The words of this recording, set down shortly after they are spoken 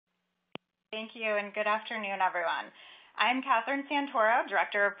Thank you, and good afternoon, everyone. I'm Catherine Santoro,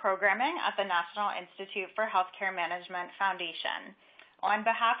 Director of Programming at the National Institute for Healthcare Management Foundation. On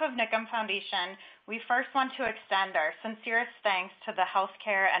behalf of NIHCM Foundation, we first want to extend our sincerest thanks to the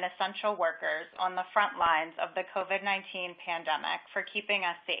healthcare and essential workers on the front lines of the COVID-19 pandemic for keeping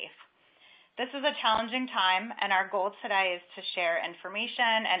us safe. This is a challenging time, and our goal today is to share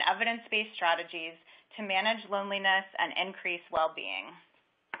information and evidence-based strategies to manage loneliness and increase well-being.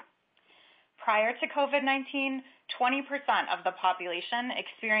 Prior to COVID-19, 20% of the population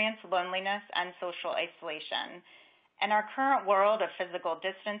experienced loneliness and social isolation. And our current world of physical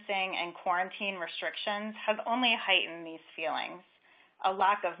distancing and quarantine restrictions has only heightened these feelings. A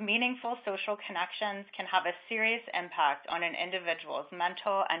lack of meaningful social connections can have a serious impact on an individual's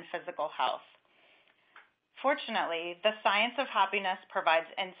mental and physical health. Fortunately, the science of happiness provides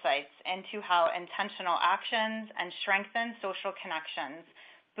insights into how intentional actions and strengthened social connections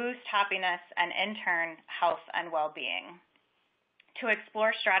boost happiness and, in turn, health and well-being. To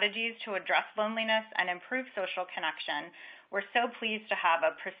explore strategies to address loneliness and improve social connection, we're so pleased to have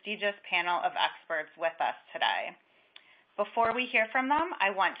a prestigious panel of experts with us today. Before we hear from them,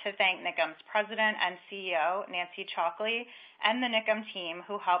 I want to thank NIHCM's President and CEO, Nancy Chalkley, and the NIHCM team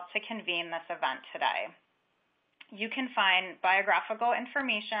who helped to convene this event today. You can find biographical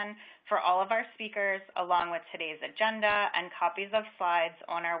information for all of our speakers along with today's agenda and copies of slides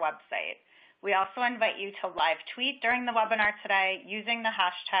on our website. We also invite you to live tweet during the webinar today using the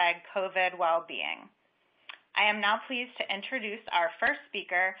hashtag COVIDWellbeing. I am now pleased to introduce our first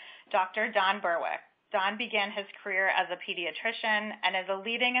speaker, Dr. Don Berwick. Don began his career as a pediatrician and is a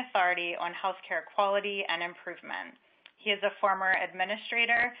leading authority on healthcare quality and improvement. He is a former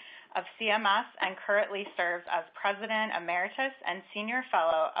administrator of CMS and currently serves as President Emeritus and Senior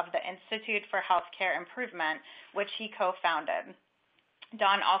Fellow of the Institute for Healthcare Improvement, which he co-founded.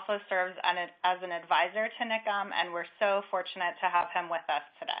 Don also serves as an advisor to NIHCM, and we're so fortunate to have him with us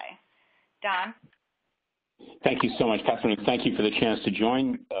today. Don? Thank you so much, Catherine. Thank you for the chance to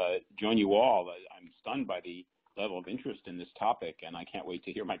join you all. I'm stunned by the level of interest in this topic, and I can't wait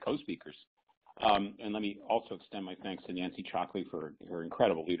to hear my co-speakers. And let me also extend my thanks to Nancy Chalkley for her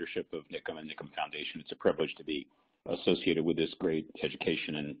incredible leadership of NIHCM and NIHCM Foundation. It's a privilege to be associated with this great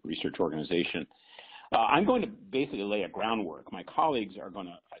education and research organization. I'm going to basically lay a groundwork. My colleagues are going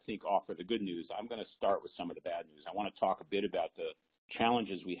to, I think, offer the good news. I'm going to start with some of the bad news. I want to talk a bit about the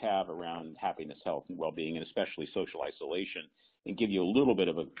challenges we have around happiness, health, and well-being, and especially social isolation, and give you a little bit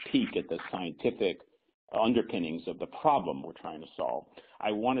of a peek at the scientific underpinnings of the problem we're trying to solve.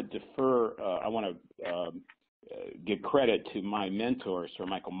 I want to give credit to my mentor, Sir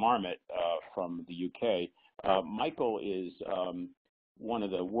Michael Marmot from the UK. Michael is one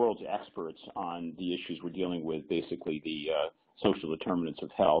of the world's experts on the issues we're dealing with, basically the social determinants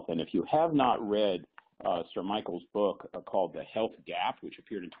of health. And if you have not read Sir Michael's book called The Health Gap, which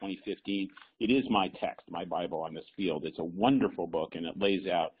appeared in 2015, it is my text, my Bible on this field. It's a wonderful book, and it lays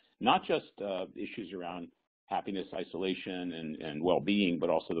out not just issues around happiness, isolation, and well-being, but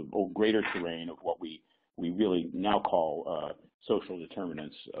also the greater terrain of what we really now call social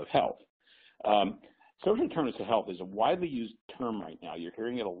determinants of health. Social determinants of health is a widely used term right now. You're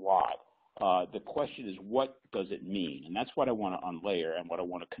hearing it a lot. The question is, what does it mean? And that's what I want to unlayer and what I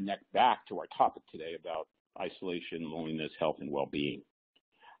want to connect back to our topic today about isolation, loneliness, health, and well-being.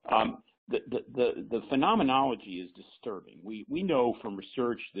 The phenomenology is disturbing. We know from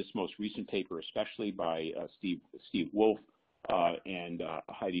research, this most recent paper, especially by Steve Wolf and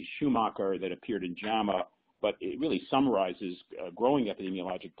Heidi Schumacher, that appeared in JAMA, but it really summarizes growing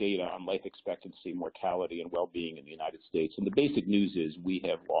epidemiologic data on life expectancy, mortality, and well-being in the United States. And the basic news is we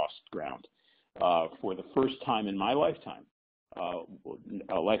have lost ground. For the first time in my lifetime,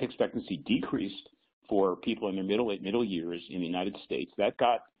 life expectancy decreased for people in their middle years in the United States. That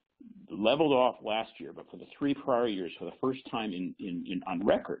got leveled off last year, but for the 3 prior years, for the first time on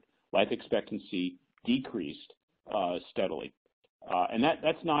record, life expectancy decreased steadily. And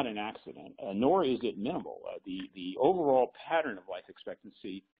that's not an accident, nor is it minimal. The overall pattern of life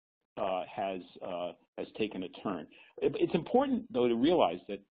expectancy has taken a turn. It's important, though, to realize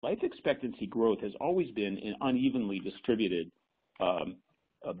that life expectancy growth has always been an unevenly distributed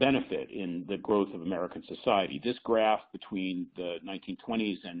benefit in the growth of American society. This graph between the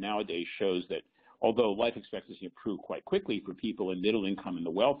 1920s and nowadays shows that although life expectancy improved quite quickly for people in middle income and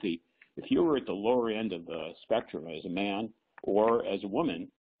the wealthy, if you were at the lower end of the spectrum as a man or as a woman,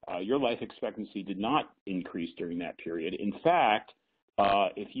 your life expectancy did not increase during that period. In fact,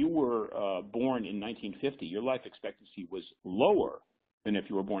 if you were born in 1950, your life expectancy was lower than if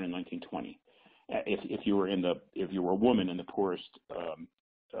you were born in 1920. If you were a woman in the poorest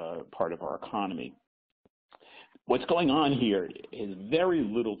part of our economy. What's going on here has very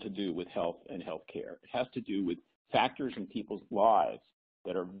little to do with health and healthcare. It has to do with factors in people's lives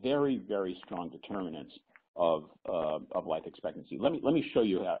that are very, very strong determinants of life expectancy. Let me show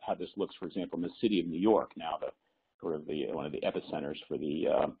you how this looks, for example, in the city of New York, now one of the epicenters for the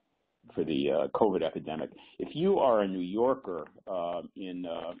COVID epidemic. If you are a New Yorker in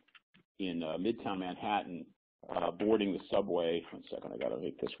Midtown Manhattan, boarding the subway, one second, I got to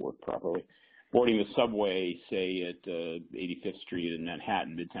make this work properly. Boarding the subway, say at 85th Street in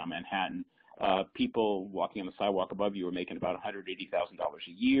Manhattan, Midtown Manhattan, people walking on the sidewalk above you are making about $180,000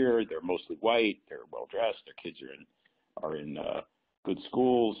 a year. They're mostly white. They're well dressed. Their kids are in good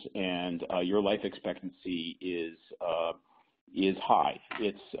schools, and your life expectancy is high.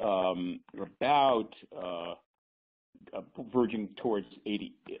 It's about verging towards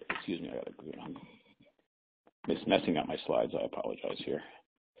 80. Excuse me, I'm messing up my slides. I apologize here.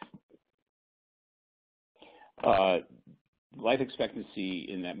 Life expectancy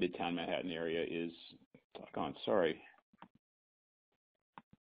in that Midtown Manhattan area is, sorry.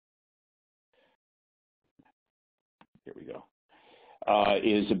 Here we go.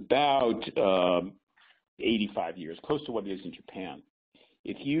 Is about 85 years, close to what it is in Japan.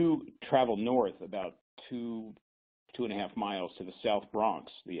 If you travel north about 2.5 miles to the South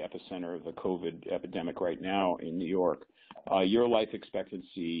Bronx, the epicenter of the COVID epidemic right now in New York, your life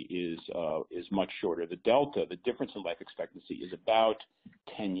expectancy is much shorter. The delta, the difference in life expectancy, is about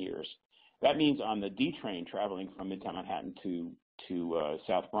 10 years. That means on the D train traveling from Midtown Manhattan to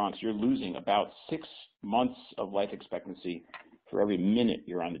South Bronx, you're losing about 6 months of life expectancy for every minute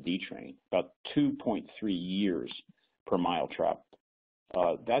you're on the D train, about 2.3 years per mile traveled.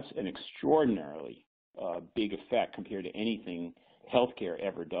 That's an extraordinarily big effect compared to anything healthcare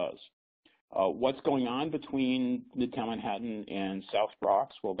ever does. What's going on between Midtown Manhattan and South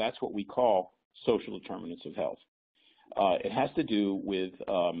Bronx? Well, that's what we call social determinants of health. It has to do with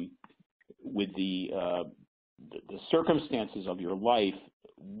the circumstances of your life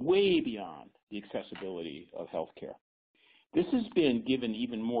way beyond the accessibility of healthcare. This has been given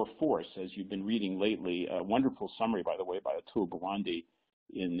even more force, as you've been reading lately. A wonderful summary, by the way, by Atul Gawande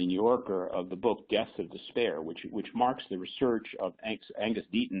in the New Yorker of the book Deaths of Despair, which marks the research of Angus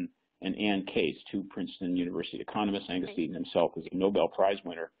Deaton and Ann Case, two Princeton University economists. Angus Deaton himself is a Nobel Prize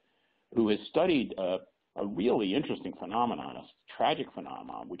winner, who has studied a really interesting phenomenon, a tragic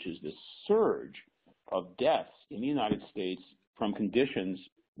phenomenon, which is this surge of deaths in the United States from conditions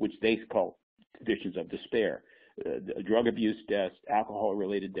which they call conditions of despair. Drug abuse deaths,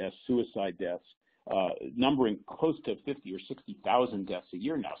 alcohol-related deaths, suicide deaths, numbering close to 50 or 60,000 deaths a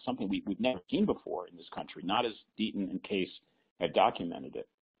year now, something we've never seen before in this country, not as Deaton and Case have documented it.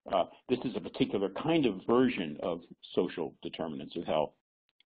 This is a particular kind of version of social determinants of health.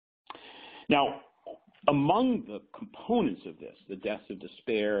 Now, among the components of this, the deaths of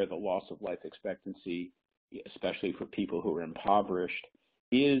despair, the loss of life expectancy, especially for people who are impoverished,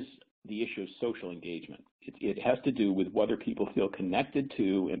 is the issue of social engagement. It has to do with whether people feel connected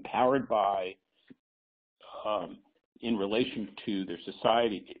to, empowered by, in relation to their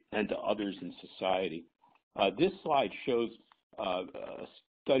society and to others in society. This slide shows a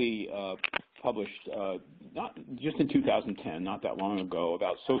study published not just in 2010, not that long ago,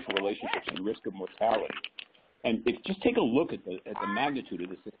 about social relationships and risk of mortality. And just take a look at the magnitude of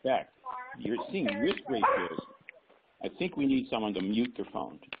this effect. You're seeing risk ratios. I think we need someone to mute their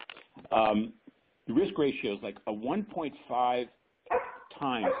phone. The risk ratio is like a 1.5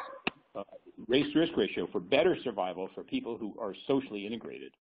 times risk ratio for better survival for people who are socially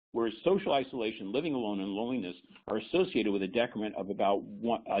integrated, whereas social isolation, living alone, and loneliness are associated with a decrement of about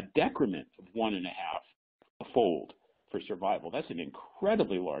 1.5-fold for survival. That's an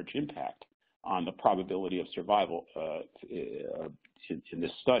incredibly large impact on the probability of survival in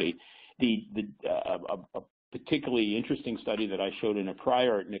this study. A particularly interesting study that I showed in a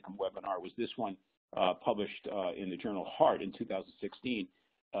prior NIHCM webinar was this one published in the journal Heart in 2016,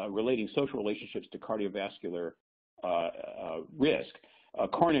 relating social relationships to cardiovascular risk.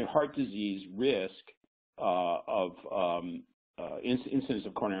 Coronary heart disease risk incidence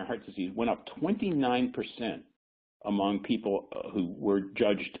of coronary heart disease went up 29% among people who were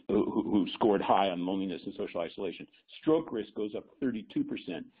judged, who scored high on loneliness and social isolation. Stroke risk goes up 32%.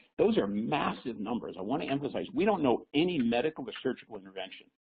 Those are massive numbers. I want to emphasize, we don't know any medical or surgical intervention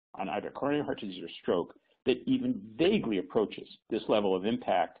on either coronary heart disease or stroke that even vaguely approaches this level of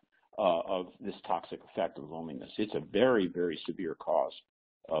impact of this toxic effect of loneliness. It's a very, very severe cause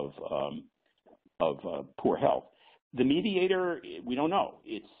of poor health. The mediator, we don't know.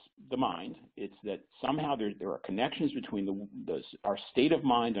 It's the mind. It's that somehow there are connections between our state of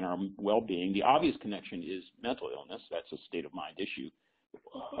mind and our well-being. The obvious connection is mental illness. That's a state of mind issue.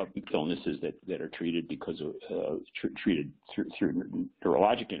 Illnesses that are treated because of treated through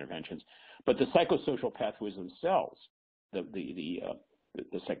neurologic interventions, but the psychosocial pathways themselves, the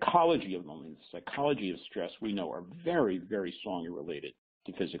psychology of loneliness, the psychology of stress, we know are very, very strongly related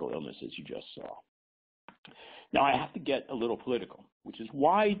to physical illness, as you just saw. Now I have to get a little political, which is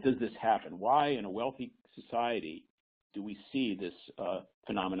why does this happen? Why in a wealthy society do we see this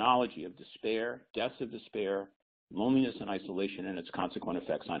phenomenology of despair, deaths of despair, loneliness and isolation, and its consequent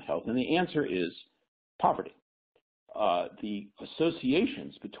effects on health? And the answer is poverty. The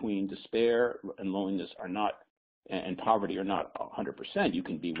associations between despair and loneliness are not, and poverty are not 100%. You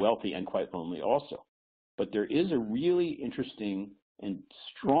can be wealthy and quite lonely also. But there is a really interesting and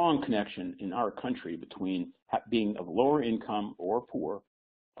strong connection in our country between being of lower income or poor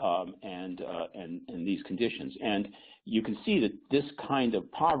and these conditions. And you can see that this kind of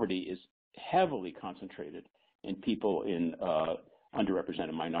poverty is heavily concentrated in people in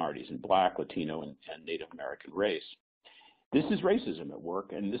underrepresented minorities, in Black, Latino, and Native American race. This is racism at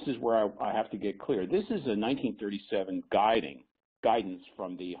work, and this is where I have to get clear. This is a 1937 guidance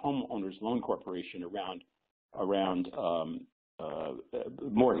from the Homeowners Loan Corporation around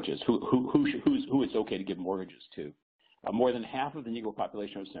mortgages, who it's okay to give mortgages to. More than half of the Negro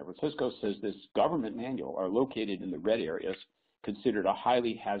population of San Francisco, says this government manual, are located in the red areas, considered a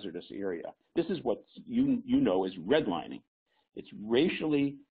highly hazardous area. This is what you know as redlining. It's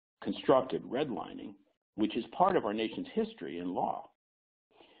racially constructed redlining, which is part of our nation's history and law.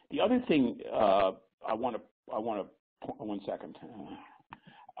 The other thing I want to one second.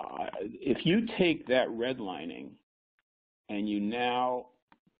 If you take that redlining and you now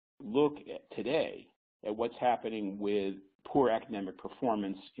look at today at what's happening with poor academic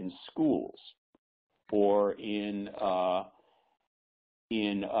performance in schools or in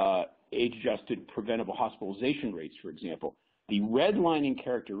age-adjusted preventable hospitalization rates, for example, the redlining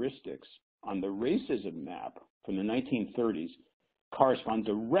characteristics on the racism map from the 1930s correspond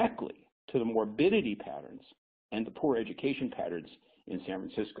directly to the morbidity patterns and the poor education patterns in San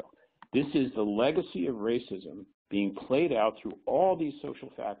Francisco. This is the legacy of racism being played out through all these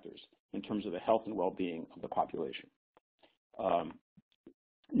social factors in terms of the health and well-being of the population.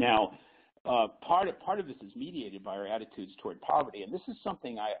 Now, part of this is mediated by our attitudes toward poverty, and this is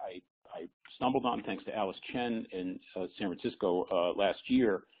something I stumbled on thanks to Alice Chen in San Francisco last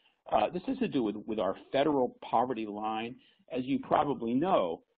year. This has to do with our federal poverty line. As you probably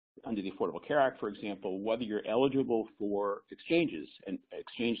know, under the Affordable Care Act, for example, whether you're eligible for exchanges and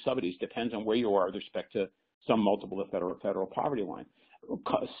exchange subsidies depends on where you are with respect to some multiple of federal poverty line.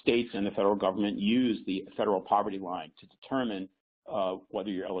 States and the federal government use the federal poverty line to determine whether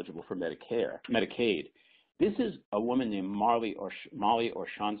you're eligible for Medicaid. This is a woman named Molly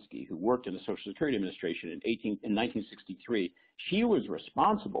Orshansky, who worked in the Social Security Administration in 1963. She was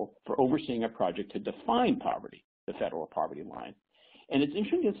responsible for overseeing a project to define poverty, the federal poverty line. And it's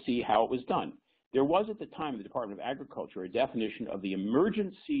interesting to see how it was done. There was at the time in the Department of Agriculture a definition of the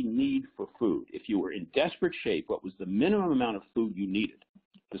emergency need for food. If you were in desperate shape, what was the minimum amount of food you needed?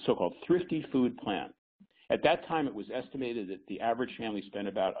 The so-called thrifty food plan. At that time, it was estimated that the average family spent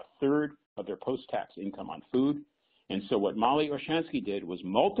about a third of their post-tax income on food. And so what Molly Orshansky did was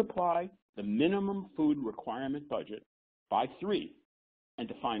multiply the minimum food requirement budget by 3 and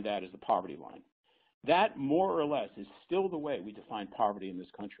define that as the poverty line. That, more or less, is still the way we define poverty in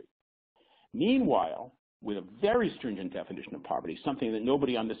this country. Meanwhile, with a very stringent definition of poverty, something that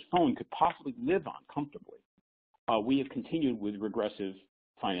nobody on this phone could possibly live on comfortably, we have continued with regressive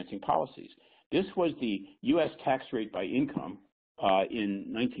financing policies. This was the U.S. tax rate by income in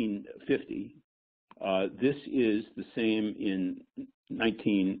 1950. This is the same in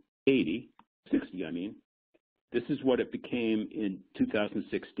 1980, 60, I mean. This is what it became in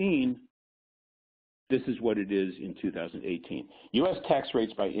 2016. This is what it is in 2018. U.S. tax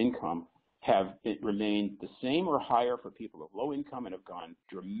rates by income have remained the same or higher for people of low income and have gone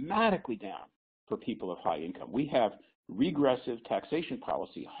dramatically down for people of high income. We have regressive taxation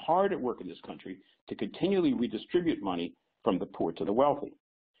policy hard at work in this country to continually redistribute money from the poor to the wealthy.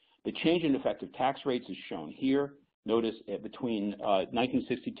 The change in effective tax rates is shown here. Notice between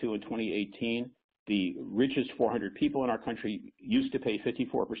 1962 and 2018, the richest 400 people in our country used to pay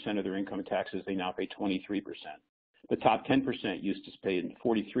 54% of their income in taxes. They now pay 23%. The top 10% used to pay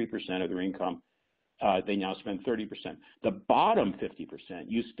 43% of their income. They now spend 30%. The bottom 50%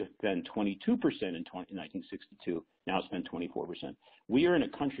 used to spend 22% in 1962, now spend 24%. We are in a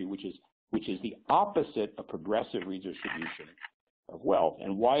country which is which is the opposite of progressive redistribution of wealth.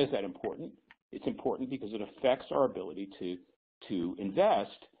 And why is that important? It's important because it affects our ability to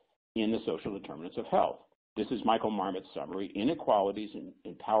invest in the social determinants of health. This is Michael Marmot's summary. Inequalities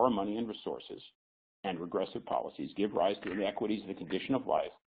in power, money, and resources and regressive policies give rise to inequities in the condition of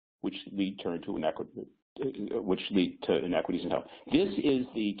life, which lead to inequities in health. This is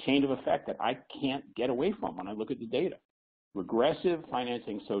the chain of effect that I can't get away from when I look at the data. Regressive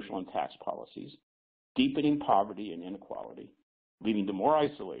financing social and tax policies, deepening poverty and inequality, leading to more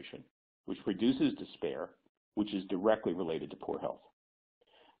isolation, which produces despair, which is directly related to poor health.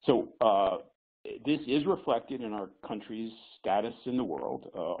 So this is reflected in our country's status in the world.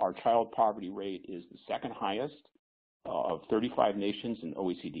 Our child poverty rate is the second highest of 35 nations in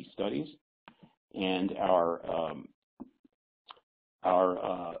OECD studies, and our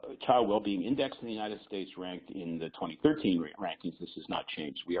child well-being index in the United States ranked in the 2013 rankings. This has not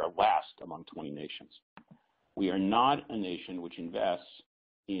changed. We are last among 20 nations. We are not a nation which invests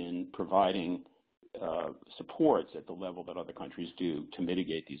in providing supports at the level that other countries do to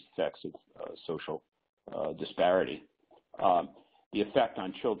mitigate these effects of social disparity. The effect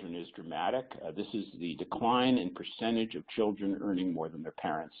on children is dramatic. This is the decline in percentage of children earning more than their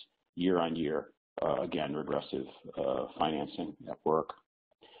parents year on year. Again, regressive financing at work.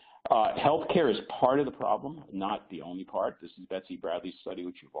 Healthcare is part of the problem, not the only part. This is Betsy Bradley's study,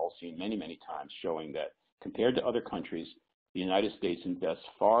 which you've all seen many, many times, showing that compared to other countries, the United States invests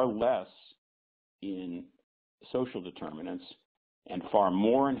far less in social determinants and far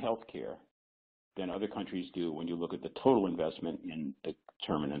more in healthcare than other countries do when you look at the total investment in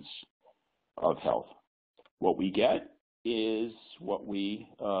determinants of health. What we get is what we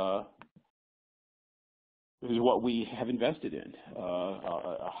have invested in,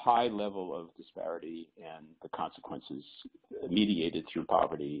 a high level of disparity and the consequences mediated through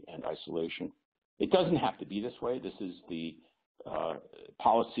poverty and isolation. It doesn't have to be this way. This is the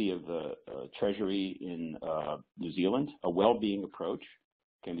policy of the Treasury in New Zealand. A well-being approach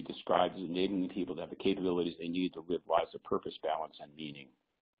can be described as enabling people to have the capabilities they need to live lives of purpose, balance, and meaning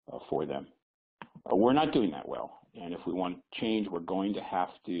for them. We're not doing that well, and if we want change, we're going to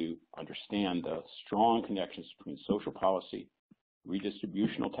have to understand the strong connections between social policy,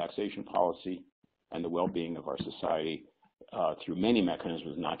 redistributional taxation policy, and the well-being of our society through many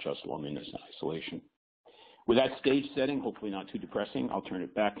mechanisms, not just loneliness and isolation. With that stage setting, hopefully not too depressing, I'll turn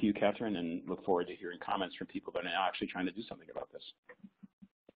it back to you, Catherine, and look forward to hearing comments from people that are now actually trying to do something about this.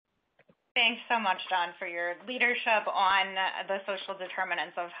 Thanks so much, Don, for your leadership on the social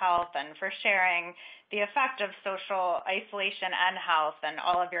determinants of health and for sharing the effect of social isolation and health and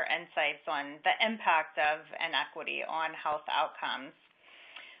all of your insights on the impact of inequity on health outcomes.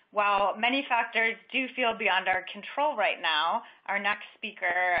 While many factors do feel beyond our control right now, our next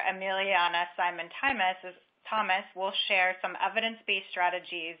speaker, Emiliana Simon-Thomas, will share some evidence-based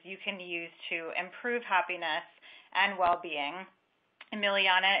strategies you can use to improve happiness and well-being.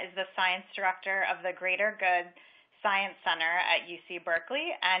 Emiliana is the science director of the Greater Good Science Center at UC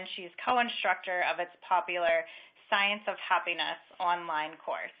Berkeley, and she's co-instructor of its popular Science of Happiness online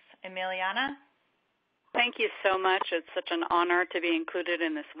course. Emiliana? Thank you so much. It's such an honor to be included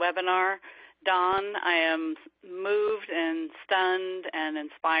in this webinar. Don, I am moved and stunned and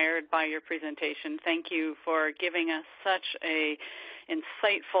inspired by your presentation. Thank you for giving us such a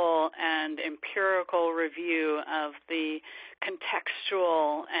insightful and empirical review of the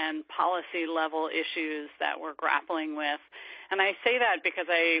contextual and policy level issues that we're grappling with. And I say that because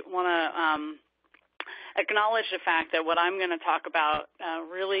I want to acknowledge the fact that what I'm going to talk about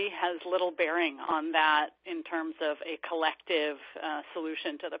really has little bearing on that in terms of a collective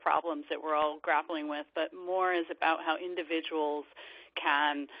solution to the problems that we're all grappling with, but more is about how individuals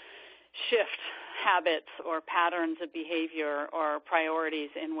can shift habits or patterns of behavior or priorities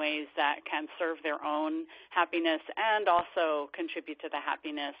in ways that can serve their own happiness and also contribute to the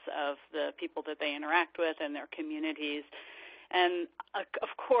happiness of the people that they interact with and their communities. And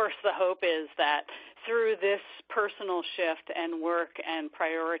of course, the hope is that through this personal shift and work and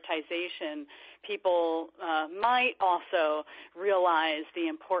prioritization, people might also realize the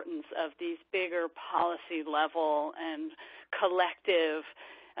importance of these bigger policy level and collective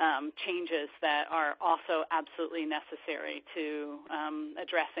changes that are also absolutely necessary to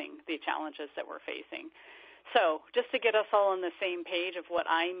addressing the challenges that we're facing. So just to get us all on the same page of what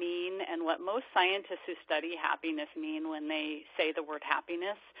I mean and what most scientists who study happiness mean when they say the word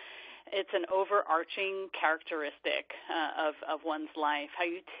happiness, it's an overarching characteristic of one's life, how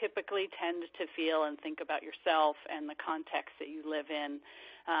you typically tend to feel and think about yourself and the context that you live in.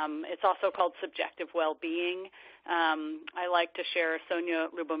 It's also called subjective well-being. I like to share Sonia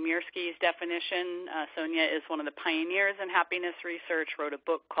Lubomirski's definition. Sonia is one of the pioneers in happiness research, wrote a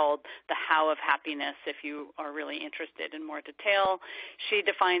book called The How of Happiness, if you are really interested in more detail. She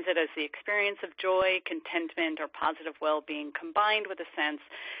defines it as the experience of joy, contentment, or positive well-being combined with a sense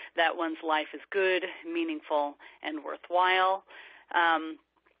that one's life is good, meaningful, and worthwhile.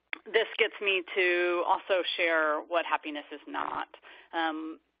 This gets me to also share what happiness is not.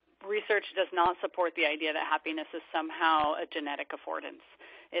 Research does not support the idea that happiness is somehow a genetic affordance.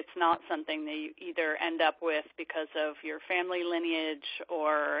 It's not something that you either end up with because of your family lineage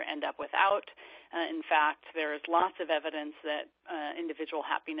or end up without. In fact, there is lots of evidence that individual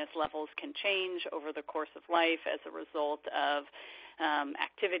happiness levels can change over the course of life as a result of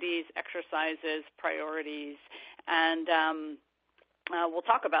activities, exercises, priorities, and we'll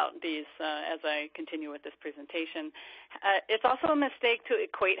talk about these as I continue with this presentation. It's also a mistake to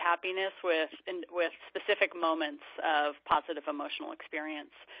equate happiness with specific moments of positive emotional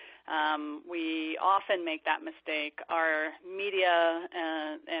experience. We often make that mistake. Our media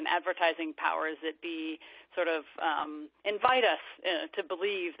and advertising powers that be sort of invite us to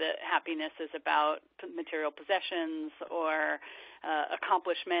believe that happiness is about material possessions or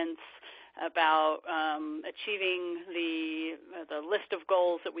accomplishments, about achieving the list of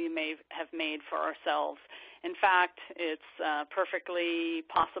goals that we may have made for ourselves. In fact, it's perfectly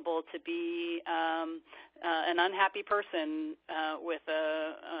possible to be an unhappy person with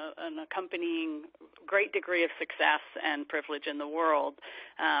an accompanying great degree of success and privilege in the world.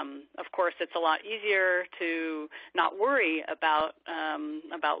 Of course, it's a lot easier to not worry about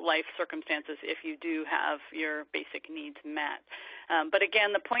life circumstances if you do have your basic needs met. But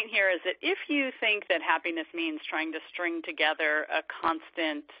again, the point here is that if you think that happiness means trying to string together a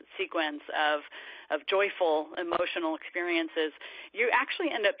constant sequence of joyful emotional experiences, you actually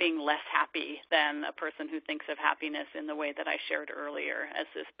end up being less happy than a person who thinks of happiness in the way that I shared earlier, as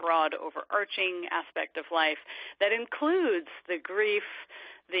this broad overarching aspect of life that includes the grief,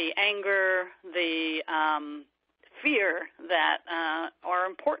 the anger, the fear that are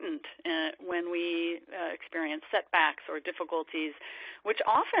important when we experience setbacks or difficulties, which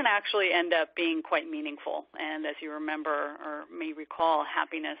often actually end up being quite meaningful. And as you remember or may recall,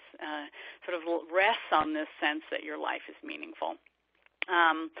 happiness sort of rests on this sense that your life is meaningful.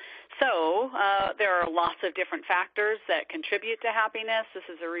 So there are lots of different factors that contribute to happiness. This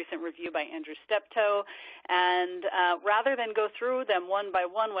is a recent review by Andrew Steptoe. And rather than go through them one by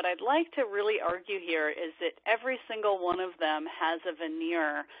one, what I'd like to really argue here is that every single one of them has a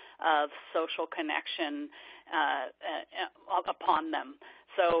veneer of social connection upon them.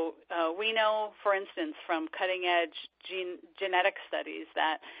 So we know, for instance, from cutting-edge genetic studies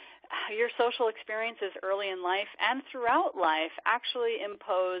that your social experiences early in life and throughout life actually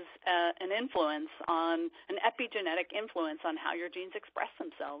impose an epigenetic influence on how your genes express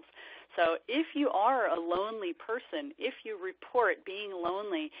themselves. So if you are a lonely person, if you report being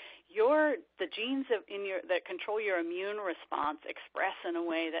lonely, the genes that control your immune response express in a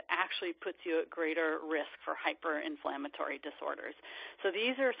way that actually puts you at greater risk for hyperinflammatory disorders. So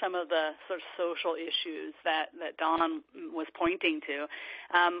these are some of the sort of social issues that Dawn was pointing to.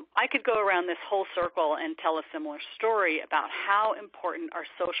 I could go around this whole circle and tell a similar story about how important our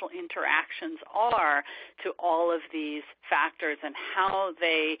social interactions are to all of these factors and how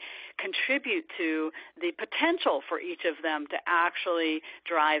they contribute to the potential for each of them to actually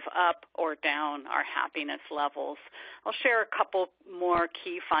drive up or down our happiness levels. I'll share a couple more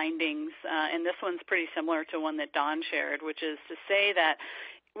key findings, and this one's pretty similar to one that Dawn shared, which is to say that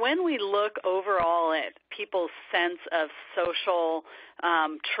when we look overall at people's sense of social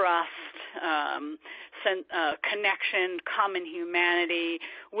trust, connection, common humanity,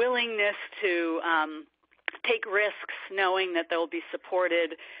 willingness to take risks knowing that they'll be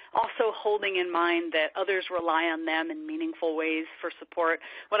supported, also holding in mind that others rely on them in meaningful ways for support.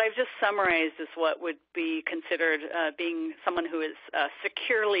 What I've just summarized is what would be considered being someone who is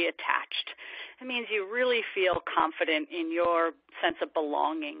securely attached. It means you really feel confident in your sense of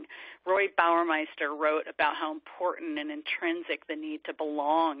belonging. Roy Bauermeister wrote about how important and intrinsic the need to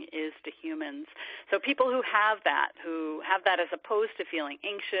belong is to humans. So people who have that as opposed to feeling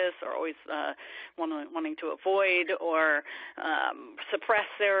anxious or always wanting to avoid or suppress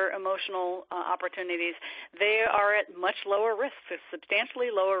their emotional opportunities, they are at much lower risk, a substantially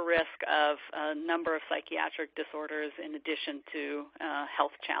lower risk of a number of psychiatric disorders in addition to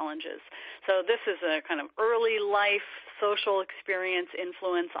health challenges. So this is a kind of early life social experience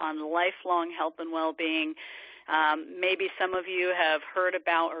influence on lifelong health and well-being. Maybe some of you have heard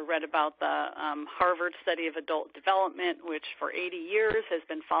about or read about the Harvard study of adult development, which for 80 years has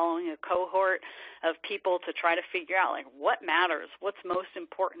been following a cohort of people to try to figure out, like, what matters, what's most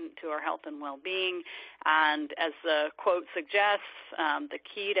important to our health and well-being. And as the quote suggests, the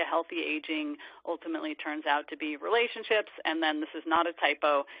key to healthy aging ultimately turns out to be relationships, and then this is not a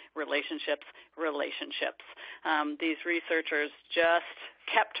typo, relationships. These researchers just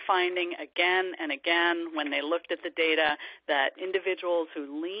kept finding again and again when they looked at the data that individuals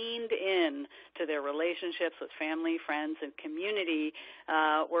who leaned in to their relationships with family, friends, and community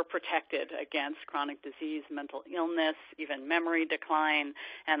were protected against chronic disease, mental illness, even memory decline,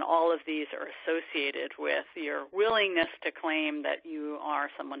 and all of these are associated with your willingness to claim that you are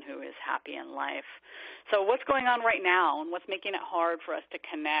someone who is happy in life. So what's going on right now, and what's making it hard for us to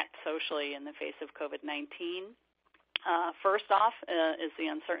connect socially in the face of COVID-19? First off is the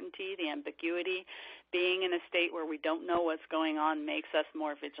uncertainty, the ambiguity. Being in a state where we don't know what's going on makes us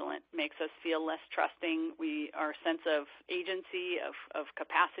more vigilant, makes us feel less trusting. Our sense of agency, of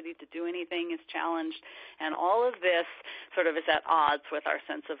capacity to do anything is challenged. And all of this sort of is at odds with our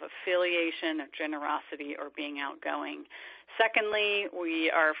sense of affiliation, of generosity, or being outgoing. Secondly,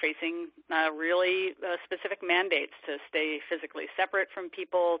 we are facing really specific mandates to stay physically separate from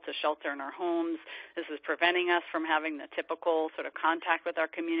people, to shelter in our homes. This is preventing us from having the typical sort of contact with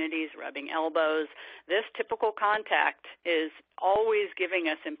our communities, rubbing elbows. This typical contact is always giving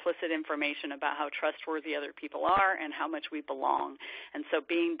us implicit information about how trustworthy other people are and how much we belong. And so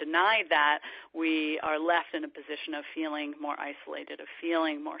being denied that, we are left in a position of feeling more isolated, of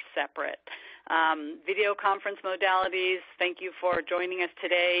feeling more separate. Video conference modalities, thank you for joining us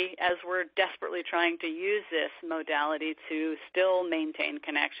today as we're desperately trying to use this modality to still maintain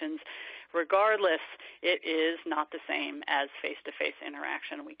connections. Regardless, it is not the same as face-to-face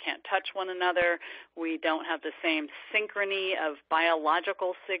interaction. We can't touch one another. We don't have the same synchrony of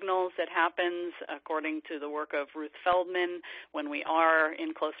biological signals that happens, according to the work of Ruth Feldman, when we are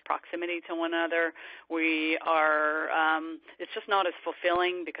in close proximity to one another. It's just not as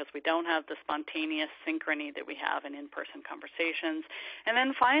fulfilling because we don't have the spontaneous synchrony that we have in in-person conversations. And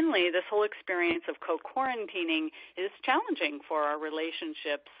then finally, this whole experience of co-quarantining is challenging for our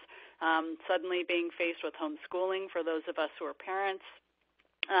relationships. Suddenly being faced with homeschooling for those of us who are parents,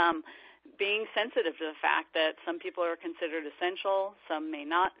 being sensitive to the fact that some people are considered essential, some may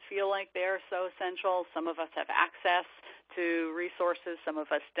not feel like they're so essential, some of us have access to resources, some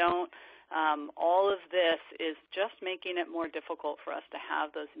of us don't. All of this is just making it more difficult for us to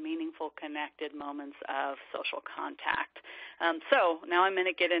have those meaningful, connected moments of social contact. So now I'm going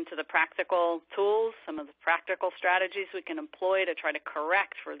to get into the practical tools, some of the practical strategies we can employ to try to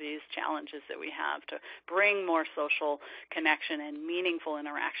correct for these challenges that we have, to bring more social connection and meaningful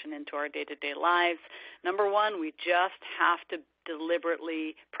interaction into our day-to-day lives. Number one, we just have to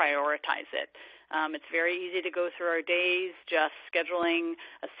deliberately prioritize it. It's very easy to go through our days just scheduling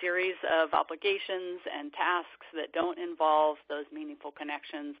a series of obligations and tasks that don't involve those meaningful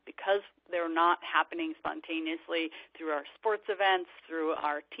connections because they're not happening spontaneously through our sports events, through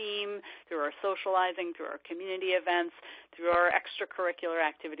our team, through our socializing, through our community events, through our extracurricular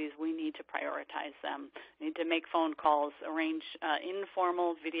activities. We need to prioritize them. We need to make phone calls, arrange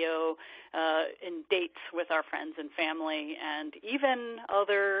informal video and dates with our friends and family, and even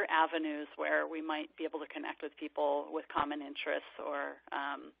other avenues where we might be able to connect with people with common interests or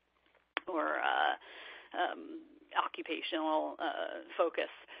occupational focus.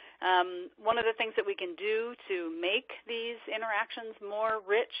 One of the things that we can do to make these interactions more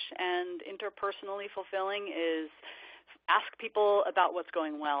rich and interpersonally fulfilling is ask people about what's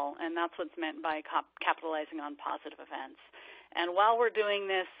going well, and that's what's meant by capitalizing on positive events. And while we're doing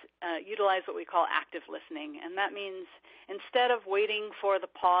this, utilize what we call active listening, and that means instead of waiting for the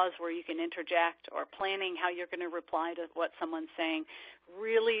pause where you can interject or planning how you're going to reply to what someone's saying,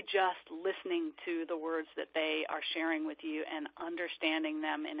 really just listening to the words that they are sharing with you and understanding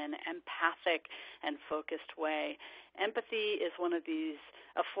them in an empathic and focused way. Empathy is one of these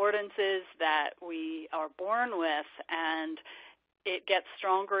affordances that we are born with, and it gets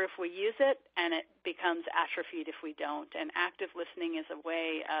stronger if we use it, and it becomes atrophied if we don't. And active listening is a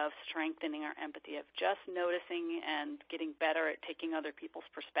way of strengthening our empathy, of just noticing and getting better at taking other people's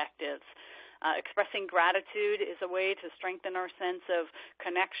perspectives. Expressing gratitude is a way to strengthen our sense of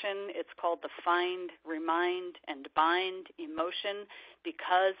connection. It's called the find, remind, and bind emotion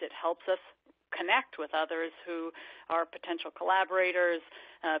because it helps us connect with others who are potential collaborators,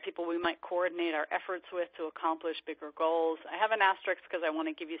 people we might coordinate our efforts with to accomplish bigger goals. I have an asterisk because I want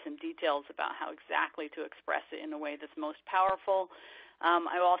to give you some details about how exactly to express it in a way that's most powerful.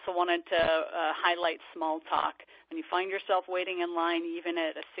 I also wanted to highlight small talk. When you find yourself waiting in line, even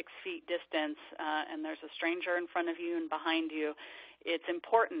at a 6 feet distance, and there's a stranger in front of you and behind you, it's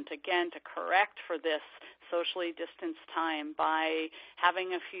important, again, to correct for this socially distanced time by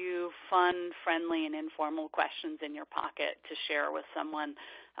having a few fun, friendly, and informal questions in your pocket to share with someone.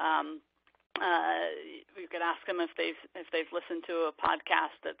 You could ask them if they've listened to a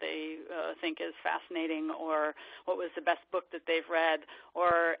podcast that they think is fascinating, or what was the best book that they've read,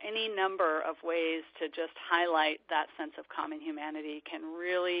 or any number of ways to just highlight that sense of common humanity can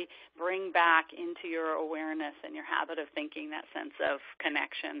really bring back into your awareness and your habit of thinking that sense of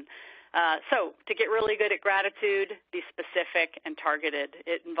connection. So to get really good at gratitude, be specific and targeted.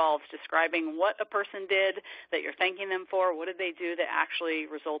 It involves describing what a person did that you're thanking them for. What did they do that actually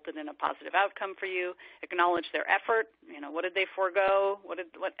resulted in a positive outcome for you? Acknowledge their effort. What did they forego? What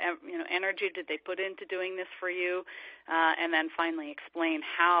energy did they put into doing this for you? And then finally explain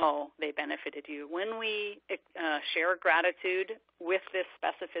how they benefited you. When we share gratitude with this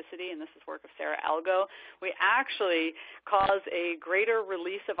specificity, and this is work of Sarah Algo, we actually cause a greater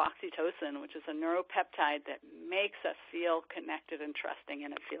release of oxytocin, which is a neuropeptide that makes us feel connected and trusting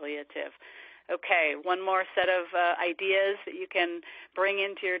and affiliative. Okay, one more set of ideas that you can bring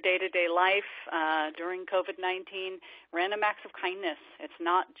into your day-to-day life during COVID-19. Random acts of kindness. It's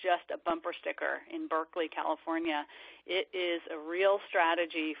not just a bumper sticker in Berkeley, California. It is a real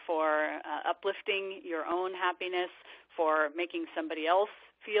strategy for uplifting your own happiness, for making somebody else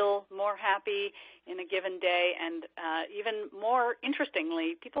feel more happy in a given day, and even more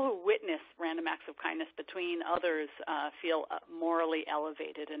interestingly, people who witness random acts of kindness between others feel morally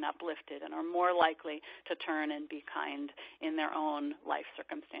elevated and uplifted and are more likely to turn and be kind in their own life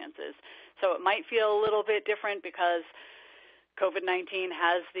circumstances. So it might feel a little bit different because COVID-19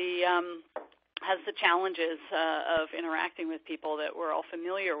 has the challenges of interacting with people that we're all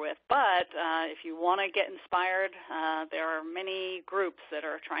familiar with. But if you want to get inspired, there are many groups that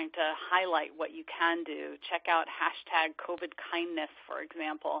are trying to highlight what you can do. Check out #COVIDKindness, for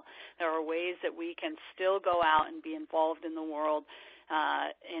example. There are ways that we can still go out and be involved in the world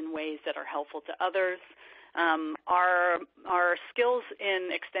in ways that are helpful to others. Our skills in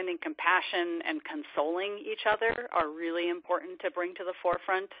extending compassion and consoling each other are really important to bring to the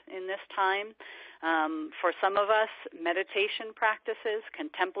forefront in this time. For some of us, meditation practices,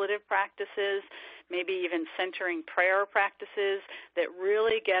 contemplative practices, maybe even centering prayer practices that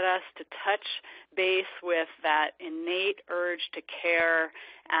really get us to touch base with that innate urge to care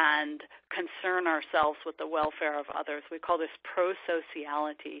and concern ourselves with the welfare of others. We call this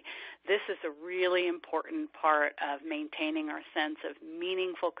prosociality. This is a really important part of maintaining our sense of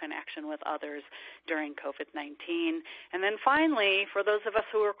meaningful connection with others during COVID-19. And then finally, for those of us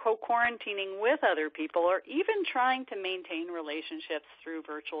who are co-quarantining with other people or even trying to maintain relationships through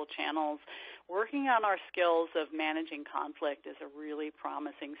virtual channels, working on our skills of managing conflict is a really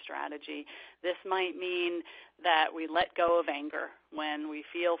promising strategy. This might mean that we let go of anger when we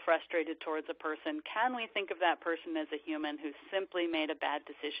feel frustrated towards a person. Can we think of that person as a human who simply made a bad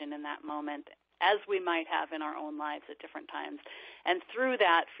decision in that moment, as we might have in our own lives at different times, and through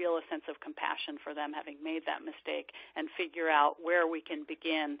that feel a sense of compassion for them having made that mistake and figure out where we can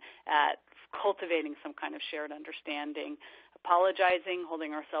begin at cultivating some kind of shared understanding. Apologizing,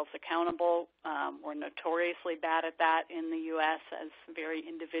 holding ourselves accountable. We're notoriously bad at that in the U.S. as very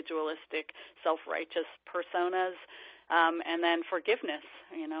individualistic, self-righteous personas. And then forgiveness,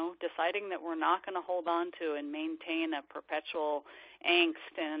 deciding that we're not going to hold on to and maintain a perpetual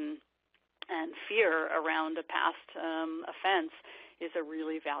angst and fear around a past offense is a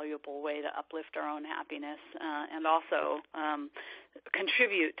really valuable way to uplift our own happiness and also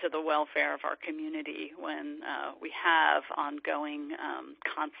contribute to the welfare of our community when we have ongoing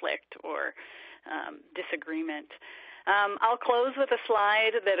conflict or disagreement. I'll close with a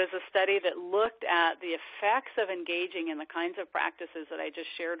slide that is a study that looked at the effects of engaging in the kinds of practices that I just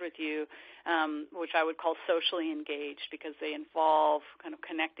shared with you, which I would call socially engaged because they involve kind of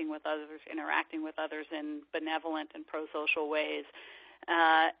connecting with others, interacting with others in benevolent and pro-social ways.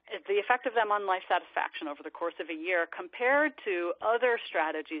 The effect of them on life satisfaction over the course of a year compared to other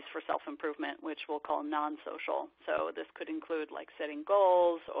strategies for self-improvement, which we'll call non-social. So this could include like setting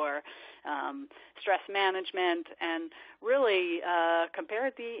goals or stress management, and really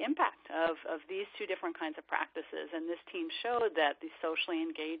compared the impact of these two different kinds of practices. And this team showed that these socially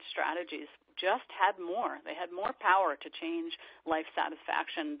engaged strategies just had more. They had more power to change life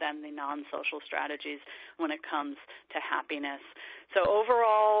satisfaction than the non-social strategies when it comes to happiness. So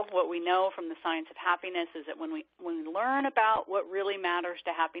overall, what we know from the science of happiness is that when we learn about what really matters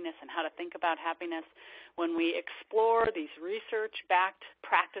to happiness and how to think about happiness, when we explore these research-backed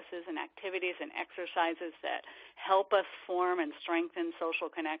practices and activities and exercises that help us form and strengthen social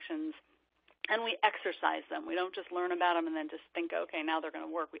connections, and we exercise them. We don't just learn about them and then just think, okay, now they're going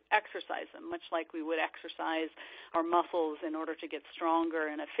to work. We exercise them, much like we would exercise our muscles in order to get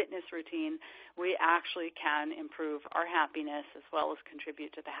stronger in a fitness routine. We actually can improve our happiness as well as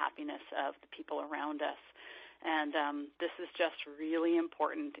contribute to the happiness of the people around us. And this is just really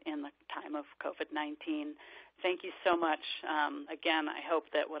important in the time of COVID-19. Thank you so much. Again, I hope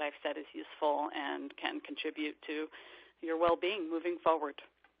that what I've said is useful and can contribute to your well-being moving forward.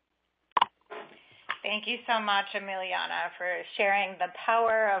 Thank you so much, Emiliana, for sharing the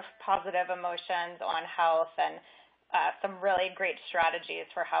power of positive emotions on health and some really great strategies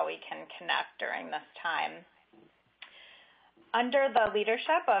for how we can connect during this time. Under the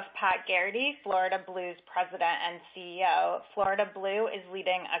leadership of Pat Garrity, Florida Blue's president and CEO, Florida Blue is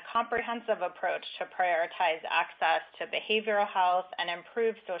leading a comprehensive approach to prioritize access to behavioral health and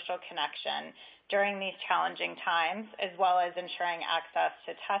improve social connection during these challenging times, as well as ensuring access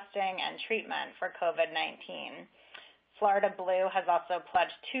to testing and treatment for COVID-19. Florida Blue has also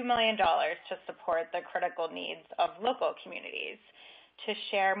pledged $2 million to support the critical needs of local communities. To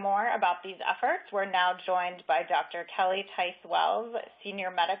share more about these efforts, we're now joined by Dr. Kelli Tice-Wells,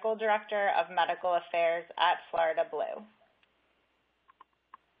 Senior Medical Director of Medical Affairs at Florida Blue.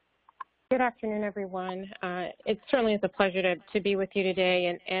 Good afternoon, everyone. It certainly is a pleasure to be with you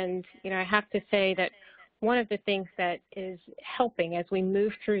today. And I have to say that one of the things that is helping as we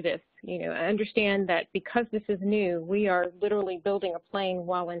move through this, I understand that because this is new, we are literally building a plane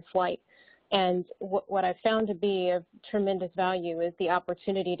while in flight. And what I've found to be of tremendous value is the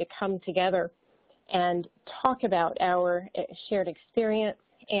opportunity to come together and talk about our shared experience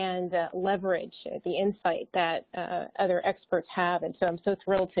and leverage the insight that other experts have. And so I'm so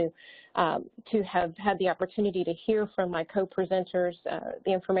thrilled to have had the opportunity to hear from my co-presenters.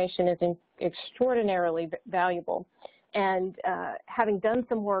 The information is extraordinarily valuable. And having done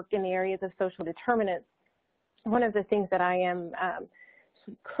some work in the areas of social determinants, one of the things that I am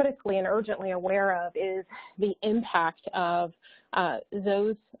critically and urgently aware of is the impact of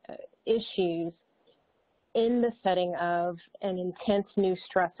those issues in the setting of an intense new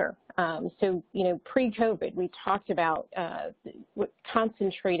stressor. So, pre-COVID, we talked about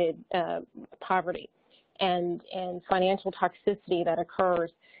concentrated poverty and financial toxicity that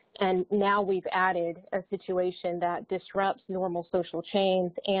occurs. And now we've added a situation that disrupts normal social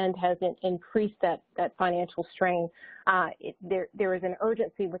chains and has increased that financial strain. There is an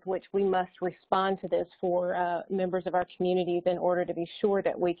urgency with which we must respond to this for members of our communities in order to be sure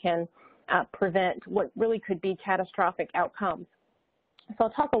that we can prevent what really could be catastrophic outcomes. So I'll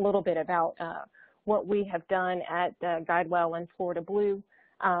talk a little bit about what we have done at GuideWell and Florida Blue.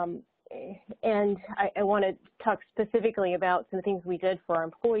 And I want to talk specifically about some things we did for our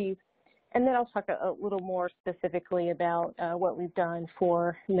employees, and then I'll talk a little more specifically about what we've done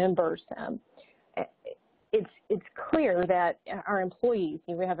for members. It's clear that our employees,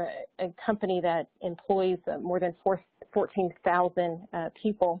 we have a company that employs more than 14,000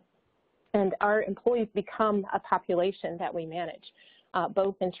 people, and our employees become a population that we manage,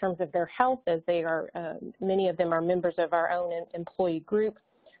 both in terms of their health, as they are, many of them are members of our own employee group,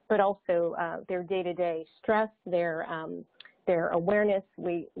 but also their day-to-day stress, their awareness.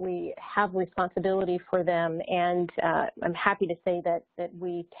 We have responsibility for them, and I'm happy to say that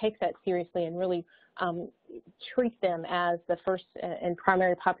we take that seriously and really treat them as the first and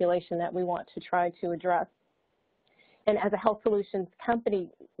primary population that we want to try to address. And as a health solutions company,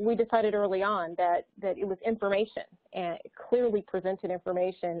 we decided early on that it was information, and clearly presented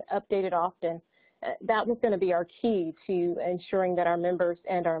information, updated often. That was going to be our key to ensuring that our members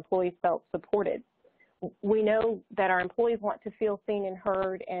and our employees felt supported. We know that our employees want to feel seen and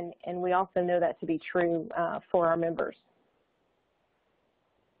heard, and we also know that to be true for our members.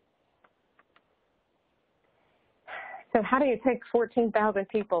 So how do you take 14,000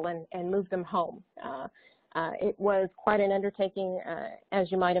 people and move them home? It was quite an undertaking,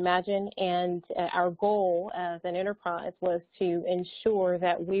 as you might imagine, and our goal as an enterprise was to ensure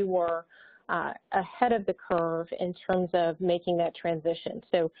that we were ahead of the curve in terms of making that transition.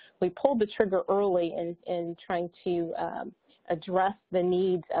 So we pulled the trigger early in trying to address the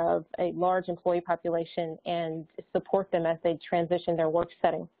needs of a large employee population and support them as they transition their work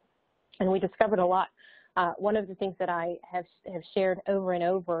setting. And we discovered a lot one of the things that I have shared over and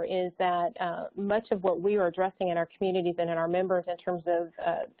over is that much of what we are addressing in our communities and in our members in terms of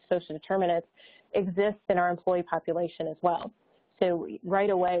social determinants exists in our employee population as well. So right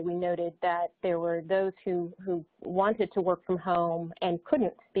away we noted that there were those who wanted to work from home and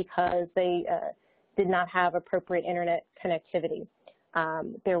couldn't because they did not have appropriate internet connectivity.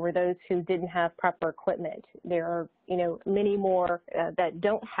 There were those who didn't have proper equipment. There are, many more that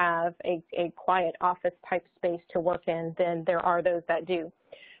don't have a quiet office type space to work in than there are those that do.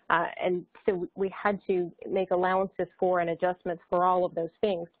 And so we had to make allowances for and adjustments for all of those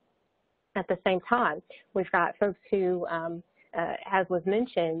things. At the same time, we've got folks who, as was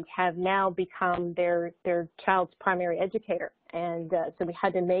mentioned, have now become their child's primary educator. And so we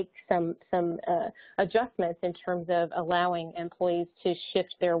had to make some adjustments in terms of allowing employees to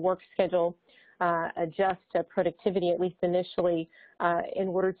shift their work schedule, adjust productivity, at least initially, in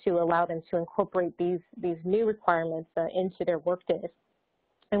order to allow them to incorporate these new requirements into their work days.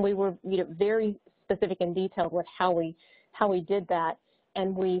 And we were very specific and detailed with how we did that.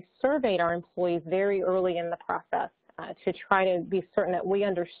 And we surveyed our employees very early in the process to try to be certain that we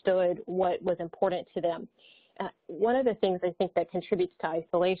understood what was important to them. One of the things I think that contributes to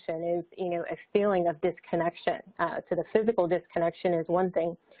isolation is, a feeling of disconnection. So the physical disconnection is one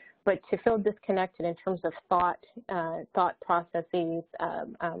thing, but to feel disconnected in terms of thought processes,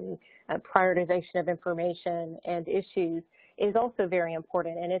 prioritization of information and issues is also very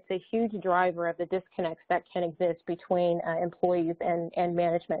important, and it's a huge driver of the disconnects that can exist between employees and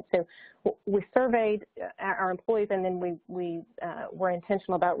management. So we surveyed our employees, and then we were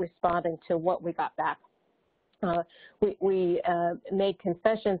intentional about responding to what we got back. We made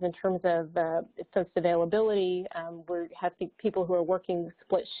concessions in terms of folks' availability. We have people who are working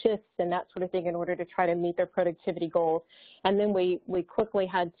split shifts and that sort of thing in order to try to meet their productivity goals. And then we quickly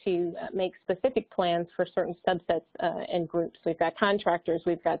had to make specific plans for certain subsets and groups. We've got contractors,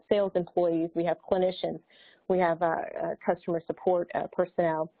 we've got sales employees, we have clinicians, we have customer support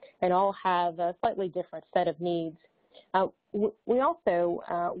personnel, and all have a slightly different set of needs. We also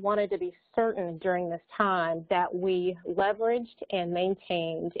wanted to be certain during this time that we leveraged and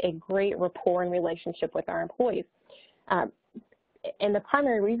maintained a great rapport and relationship with our employees. And the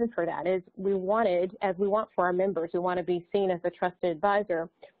primary reason for that is we wanted, as we want for our members, we want to be seen as a trusted advisor.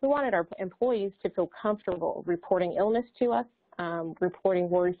 We wanted our employees to feel comfortable reporting illness to us, reporting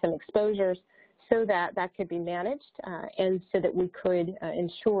worrisome exposures, so that could be managed and so that we could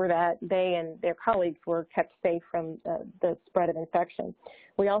ensure that they and their colleagues were kept safe from the spread of infection.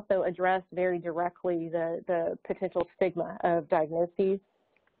 We also addressed very directly the potential stigma of diagnoses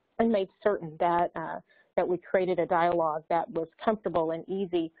and made certain that we created a dialogue that was comfortable and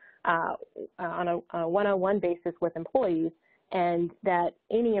easy on a one-on-one basis with employees, and that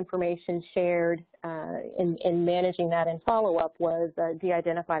any information shared in managing that in follow-up was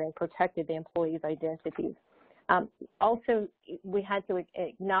de-identified and protected the employees' identities. Also, we had to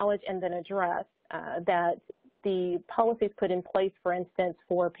acknowledge and then address that the policies put in place, for instance,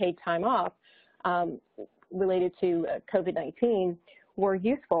 for paid time off related to COVID-19 were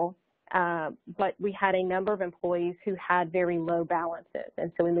useful, but we had a number of employees who had very low balances,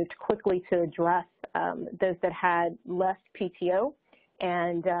 and so we moved quickly to address those that had less PTO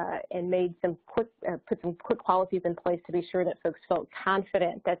and made some put some quick policies in place to be sure that folks felt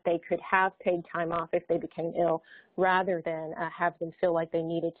confident that they could have paid time off if they became ill, rather than have them feel like they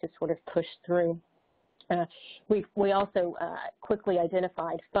needed to sort of push through. We also quickly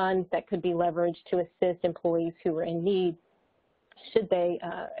identified funds that could be leveraged to assist employees who were in need should they,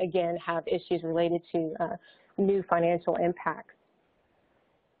 again, have issues related to new financial impacts.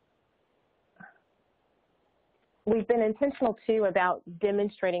 We've been intentional, too, about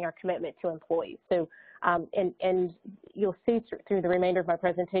demonstrating our commitment to employees. So, and you'll see through the remainder of my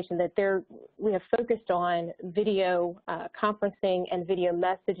presentation that we have focused on video conferencing and video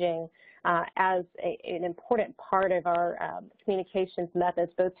messaging as an important part of our communications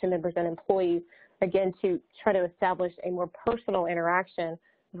methods, both to members and employees, again, to try to establish a more personal interaction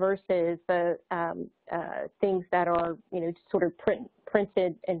versus the things that are, sort of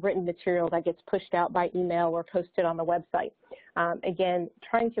printed and written material that gets pushed out by email or posted on the website. Again,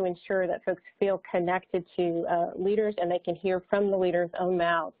 trying to ensure that folks feel connected to leaders and they can hear from the leaders' own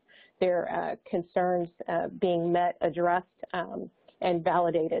mouths their concerns being met, addressed, and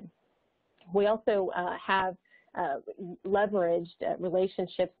validated. We also have leveraged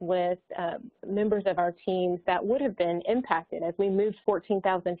relationships with members of our teams that would have been impacted as we moved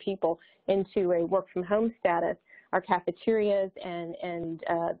 14,000 people into a work-from-home status. Our cafeterias and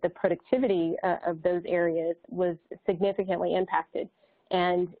the productivity of those areas was significantly impacted.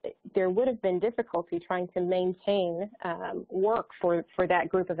 And there would have been difficulty trying to maintain work for that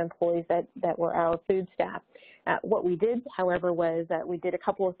group of employees that were our food staff. What we did, however, was we did a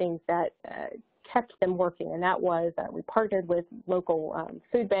couple of things that kept them working, and that was we partnered with local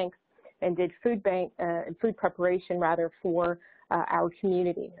food banks and did food preparation for our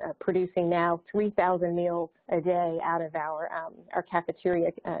community, producing now 3,000 meals a day out of our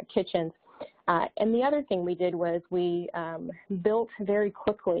cafeteria kitchens. And the other thing we did was we built very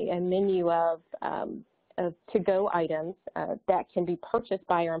quickly a menu of to-go items that can be purchased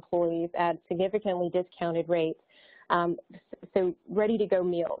by our employees at significantly discounted rates. So ready-to-go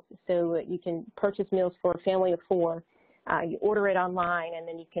meals. So you can purchase meals for a family of 4. You order it online, and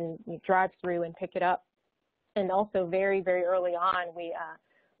then you drive through and pick it up. And also very, very early on,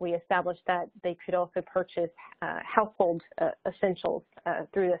 we established that they could also purchase household essentials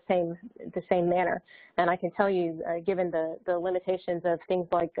through the same manner. And I can tell you, given the limitations of things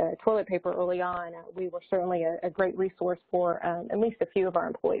like toilet paper early on, we were certainly a great resource for at least a few of our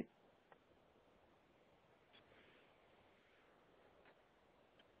employees.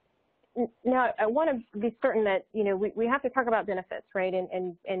 Now, I want to be certain that, we have to talk about benefits, right?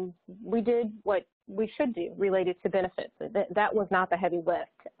 And we did what we should do related to benefits. That was not the heavy lift.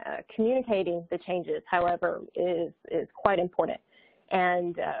 Communicating the changes, however, is quite important.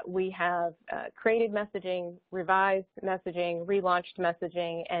 And we have created messaging, revised messaging, relaunched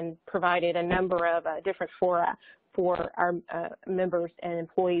messaging, and provided a number of different fora for our members and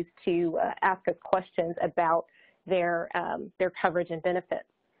employees to ask us questions about their coverage and benefits.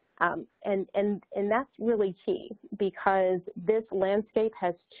 And that's really key, because this landscape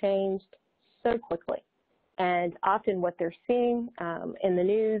has changed so quickly. And often what they're seeing in the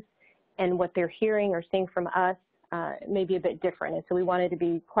news and what they're hearing or seeing from us may be a bit different. And so we wanted to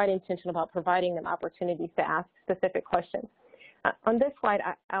be quite intentional about providing them opportunities to ask specific questions. On this slide,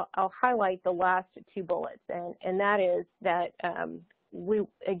 I'll highlight the last 2 bullets, and that is that we,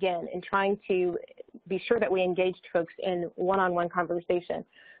 again, in trying to be sure that we engaged folks in one-on-one conversation.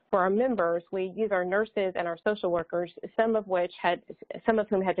 For our members, we use our nurses and our social workers, some of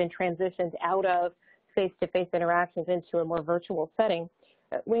whom had been transitioned out of face-to-face interactions into a more virtual setting.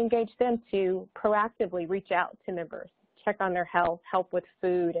 We engage them to proactively reach out to members, check on their health, help with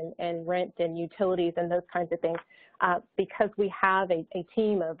food and rent and utilities and those kinds of things, because we have a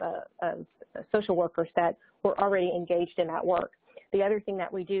team of social workers that were already engaged in that work. The other thing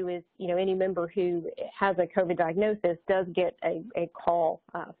that we do is, any member who has a COVID diagnosis does get a call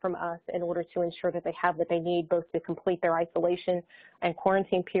from us in order to ensure that they have what they need, both to complete their isolation and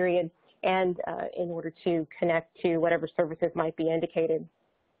quarantine period and in order to connect to whatever services might be indicated.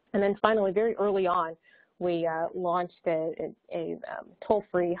 And then finally, very early on, we launched a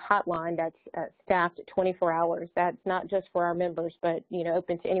toll-free hotline that's staffed 24 hours. That's not just for our members, but,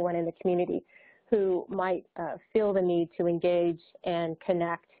 open to anyone in the community who might feel the need to engage and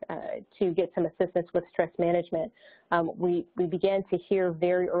connect to get some assistance with stress management. We began to hear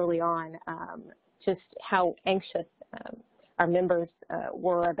very early on just how anxious our members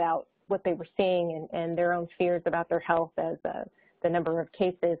were about what they were seeing and their own fears about their health as the number of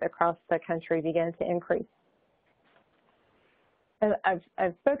cases across the country began to increase.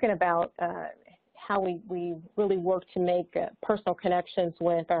 I've spoken about how we really work to make personal connections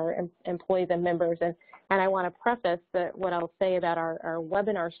with our employees and members. And I want to preface what I'll say about our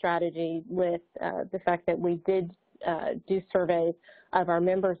webinar strategy with the fact that we did do surveys of our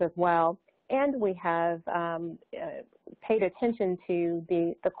members as well. And we have paid attention to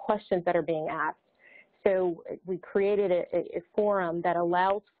the questions that are being asked. So we created a forum that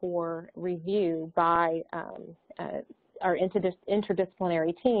allows for review by our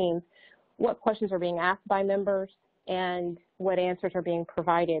interdisciplinary teams, what questions are being asked by members and what answers are being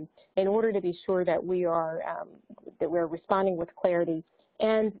provided in order to be sure that we're responding with clarity,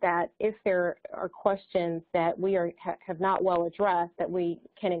 and that if there are questions that we have not well addressed, that we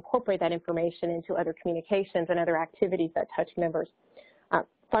can incorporate that information into other communications and other activities that touch members.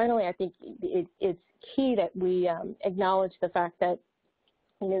 Finally, I think it's key that we acknowledge the fact that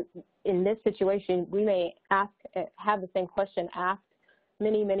in this situation, we may have the same question asked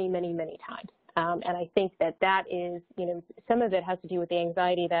many, many, many, many times. And I think that is, some of it has to do with the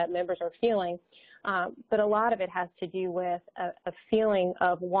anxiety that members are feeling, but a lot of it has to do with a feeling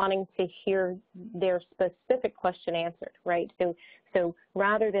of wanting to hear their specific question answered, right? So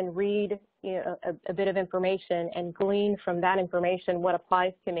rather than read a bit of information and glean from that information what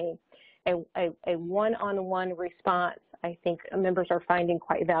applies to me, a one-on-one response I think members are finding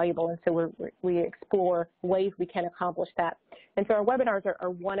quite valuable, and so we explore ways we can accomplish that. And so our webinars are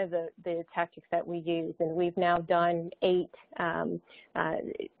one of the tactics that we use, and we've now done 8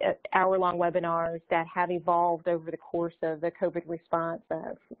 hour-long webinars that have evolved over the course of the COVID response.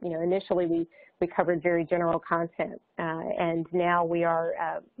 Initially we covered very general content, and now we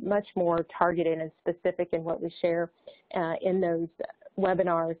are much more targeted and specific in what we share in those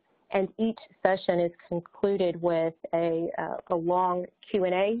webinars. And each session is concluded with a long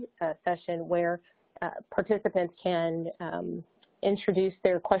Q&A session where participants can introduce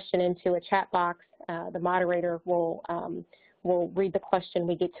their question into a chat box. The moderator will read the question.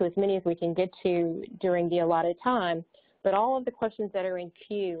 We get to as many as we can get to during the allotted time, but all of the questions that are in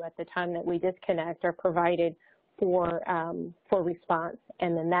queue at the time that we disconnect are provided for response,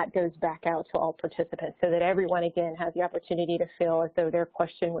 and then that goes back out to all participants so that everyone, again, has the opportunity to feel as though their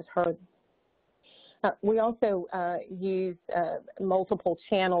question was heard. We also use multiple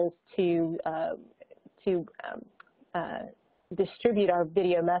channels to distribute our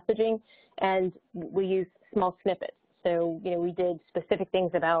video messaging, and we use small snippets. So, we did specific things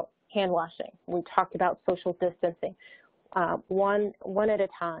about hand washing. We talked about social distancing. One at a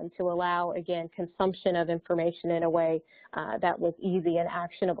time to allow, again, consumption of information in a way that was easy and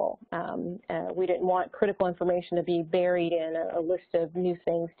actionable. We didn't want critical information to be buried in a list of new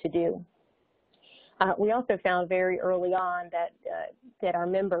things to do. We also found very early on that our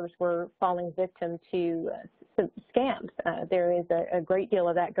members were falling victim to scams. There is a great deal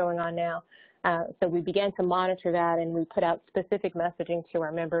of that going on now. So we began to monitor that, and we put out specific messaging to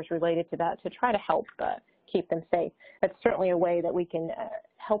our members related to that to try to help keep them safe. That's certainly a way that we can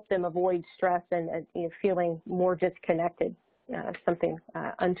help them avoid stress and feeling more disconnected if something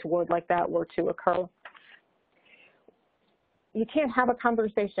untoward like that were to occur. You can't have a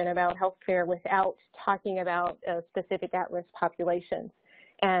conversation about healthcare without talking about specific at-risk populations.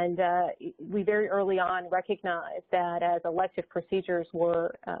 And we very early on recognized that as elective procedures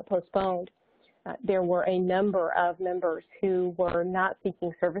were postponed, there were a number of members who were not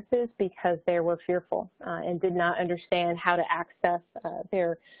seeking services because they were fearful and did not understand how to access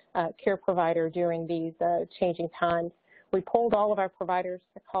their care provider during these changing times. We polled all of our providers,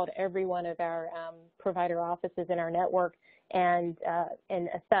 called every one of our provider offices in our network, and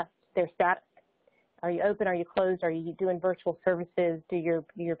assessed their status. Are you open? Are you closed? Are you doing virtual services? Do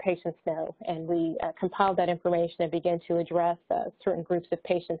your patients know? And we compiled that information and began to address certain groups of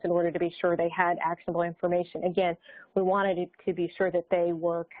patients in order to be sure they had actionable information. Again, we wanted to be sure that they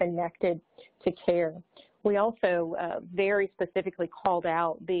were connected to care. We also very specifically called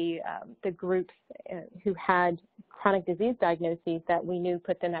out the groups who had chronic disease diagnoses that we knew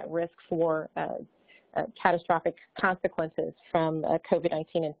put them at risk for catastrophic consequences from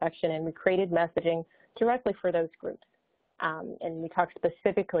COVID-19 infection, and we created messaging directly for those groups. And we talked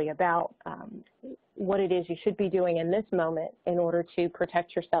specifically about what it is you should be doing in this moment in order to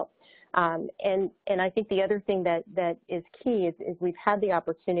protect yourself. And I think the other thing that is key is we've had the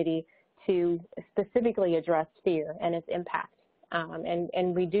opportunity to specifically address fear and its impact.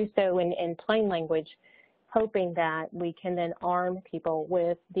 And we do so in plain language, hoping that we can then arm people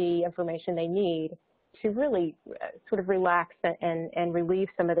with the information they need to really sort of relax and relieve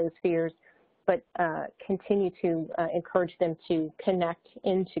some of those fears, but continue to encourage them to connect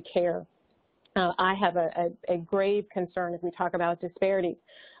into care. I have a grave concern as we talk about disparities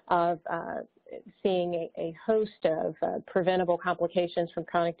of seeing a host of preventable complications from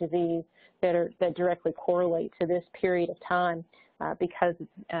chronic disease that directly correlate to this period of time because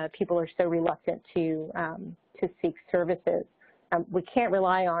people are so reluctant to seek services. We can't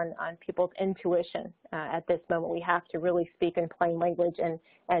rely on people's intuition at this moment. We have to really speak in plain language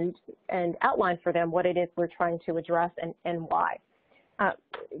and outline for them what it is we're trying to address and why.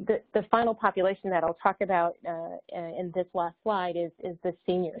 The final population that I'll talk about in this last slide is the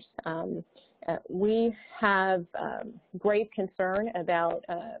seniors. We have grave concern about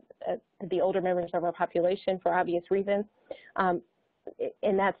the older members of our population for obvious reasons.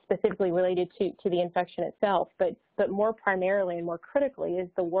 And that's specifically related to the infection itself, but more primarily and more critically is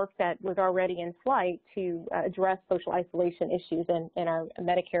the work that was already in flight to address social isolation issues in our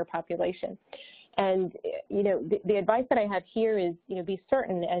Medicare population. And, the advice that I have here is, be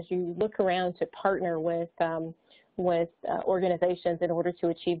certain as you look around to partner with organizations in order to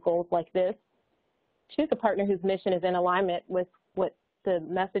achieve goals like this, choose a partner whose mission is in alignment with what the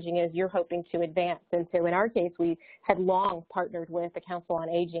messaging is you're hoping to advance. And so in our case, we had long partnered with the Council on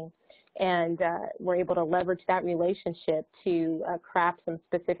Aging, and we're able to leverage that relationship to craft some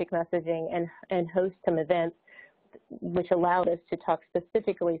specific messaging and host some events which allowed us to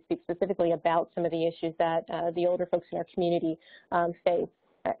speak specifically about some of the issues that the older folks in our community face.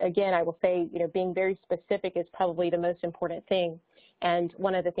 Again, I will say, being very specific is probably the most important thing. And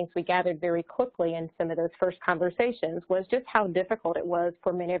one of the things we gathered very quickly in some of those first conversations was just how difficult it was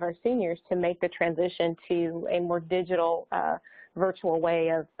for many of our seniors to make the transition to a more digital, virtual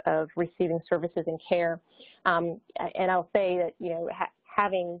way of receiving services and care. And I'll say that,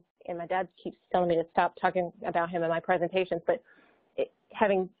 having, and my dad keeps telling me to stop talking about him in my presentations, but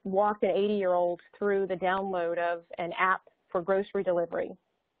having walked an 80-year-old through the download of an app for grocery delivery,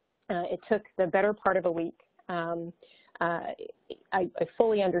 it took the better part of a week. I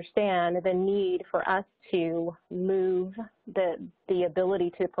fully understand the need for us to move the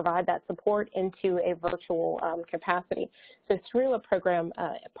ability to provide that support into a virtual capacity. So through a program,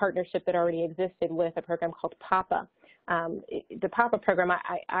 partnership that already existed with a program called PAPA. The PAPA program,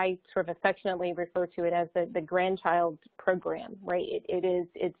 I sort of affectionately refer to it as the grandchild program, right?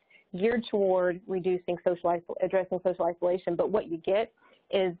 It's geared toward addressing social isolation, but what you get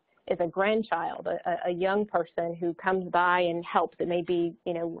is a grandchild, a young person who comes by and helps. It may be,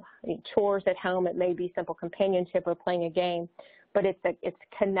 chores at home. It may be simple companionship or playing a game, but it's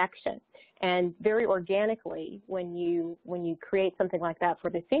connection. And very organically, when you create something like that for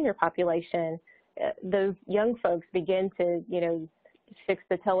the senior population, those young folks begin to, fix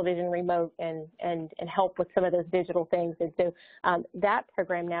the television remote and help with some of those digital things. And so that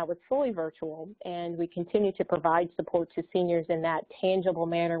program now is fully virtual, and we continue to provide support to seniors in that tangible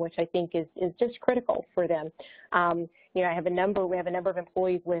manner, which I think is just critical for them. We have a number of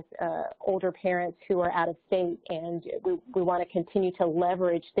employees with older parents who are out of state, and we want to continue to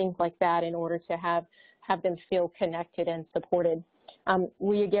leverage things like that in order to have them feel connected and supported.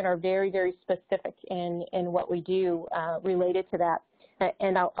 We, again, are very, very specific in what we do related to that.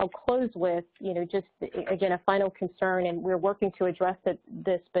 And I'll close with, just, again, a final concern, and we're working to address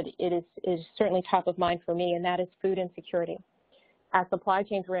this, but it is certainly top of mind for me, and that is food insecurity. As supply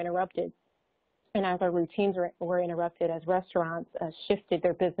chains were interrupted, and as our routines were interrupted, as restaurants shifted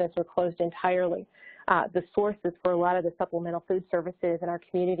their business or closed entirely, the sources for a lot of the supplemental food services in our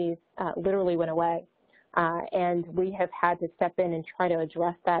communities literally went away. And we have had to step in and try to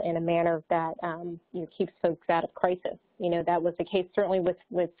address that in a manner that keeps folks out of crisis. That was the case certainly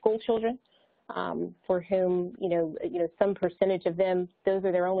with school children, for whom some percentage of them, those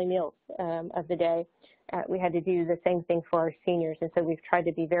are their only meals of the day. We had to do the same thing for our seniors, and so we've tried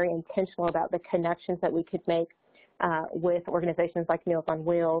to be very intentional about the connections that we could make with organizations like Meals on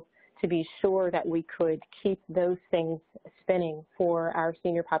Wheels, to be sure that we could keep those things spinning for our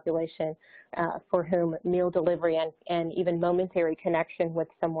senior population, for whom meal delivery and even momentary connection with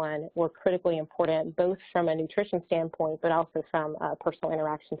someone were critically important, both from a nutrition standpoint, but also from a personal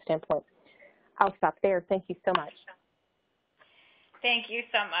interaction standpoint. I'll stop there. Thank you so much. Thank you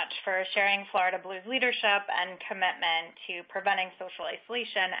so much for sharing Florida Blues leadership and commitment to preventing social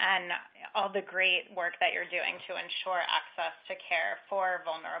isolation and all the great work that you're doing to ensure access to care for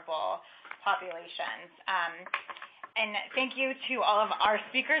vulnerable populations. And thank you to all of our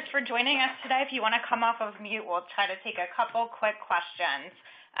speakers for joining us today. If you want to come off of mute, we'll try to take a couple quick questions.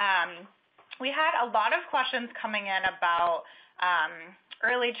 We had a lot of questions coming in about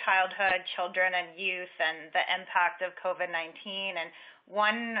early childhood, children and youth, and the impact of COVID-19. And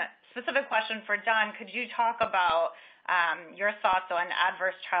one specific question for Don, could you talk about your thoughts on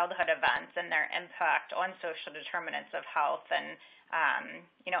adverse childhood events and their impact on social determinants of health, and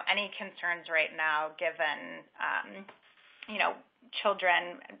any concerns right now given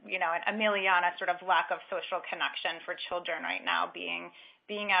children, and Emiliana, sort of lack of social connection for children right now,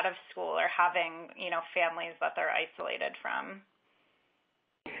 being out of school or having families that they're isolated from.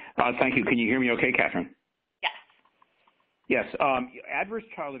 Thank you. Can you hear me okay, Catherine? Yes. Yes. Adverse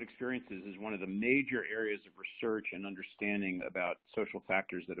childhood experiences is one of the major areas of research and understanding about social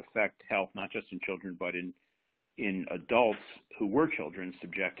factors that affect health, not just in children, but in adults who were children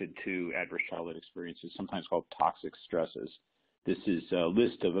subjected to adverse childhood experiences, sometimes called toxic stresses. This is a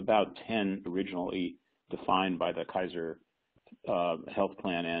list of about 10 originally defined by the Kaiser Health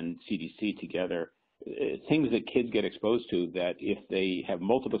Plan and CDC together. Things that kids get exposed to that, if they have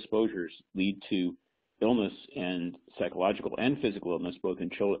multiple exposures, lead to illness and psychological and physical illness, both in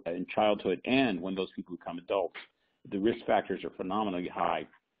childhood and when those people become adults. The risk factors are phenomenally high,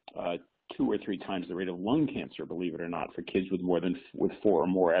 2 or 3 times the rate of lung cancer, believe it or not, for kids with 4 or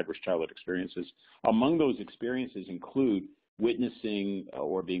more adverse childhood experiences. Among those experiences include witnessing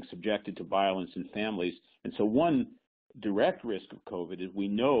or being subjected to violence in families. And so one direct risk of COVID is we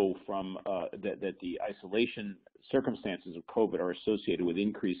know from that the isolation circumstances of COVID are associated with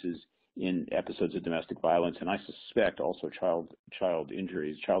increases in episodes of domestic violence, and I suspect also child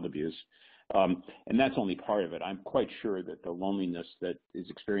injuries, child abuse. And that's only part of it. I'm quite sure that the loneliness that is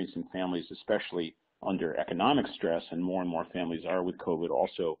experienced in families, especially under economic stress, and more families are with COVID,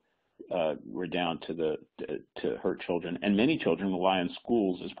 also we're down to hurt children. And many children rely on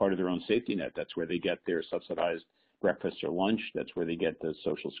schools as part of their own safety net. That's where they get their subsidized breakfast or lunch. That's where they get the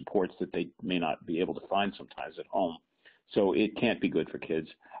social supports that they may not be able to find sometimes at home. So it can't be good for kids.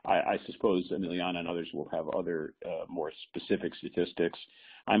 I suppose Emiliana and others will have other more specific statistics.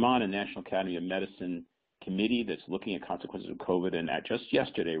 I'm on a National Academy of Medicine committee that's looking at consequences of COVID, and just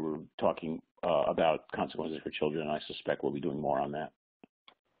yesterday we were talking about consequences for children, and I suspect we'll be doing more on that.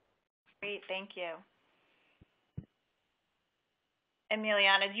 Great, thank you.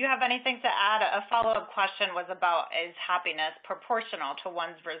 Emiliana, do you have anything to add? A follow-up question was about, is happiness proportional to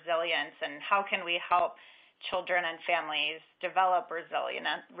one's resilience, and how can we help children and families develop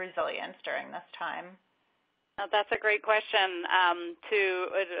resilience during this time? That's a great question. To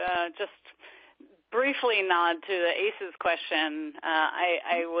just briefly nod to the ACEs question,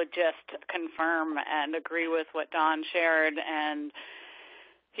 I would just confirm and agree with what Dawn shared. And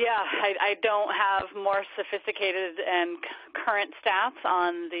yeah, I don't have more sophisticated and current stats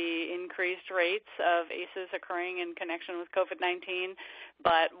on the increased rates of ACEs occurring in connection with COVID-19,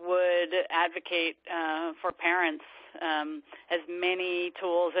 but would advocate for parents as many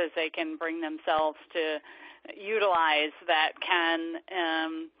tools as they can bring themselves to utilize that can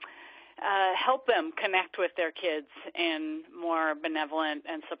help them connect with their kids in more benevolent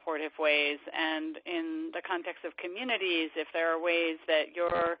and supportive ways. And in the context of communities, if there are ways that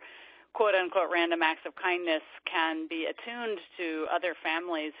your quote-unquote random acts of kindness can be attuned to other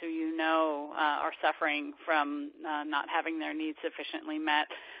families who you know are suffering from not having their needs sufficiently met,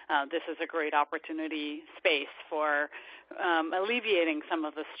 this is a great opportunity space for alleviating some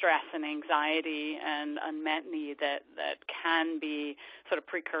of the stress and anxiety and unmet need that can be sort of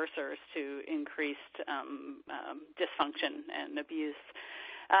precursors to increased dysfunction and abuse.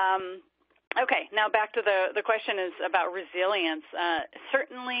 Okay, now back to the question is about resilience.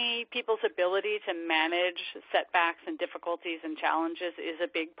 Certainly people's ability to manage setbacks and difficulties and challenges is a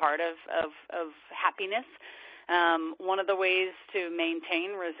big part of happiness. One of the ways to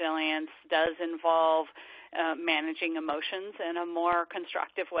maintain resilience does involve managing emotions in a more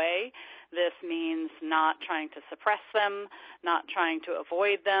constructive way. This means not trying to suppress them, not trying to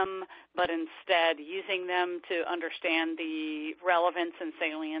avoid them, but instead using them to understand the relevance and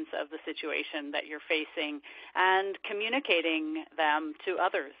salience of the situation that you're facing and communicating them to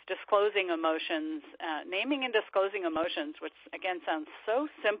others, disclosing emotions, naming and disclosing emotions, which again sounds so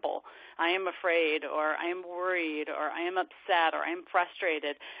simple. I am afraid, or I am worried, or I am upset, or I am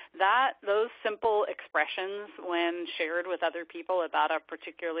frustrated. Those simple expressions, when shared with other people about a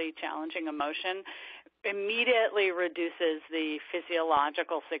particularly challenging emotion, immediately reduces the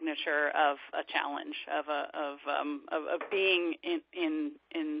physiological signature of a challenge, of being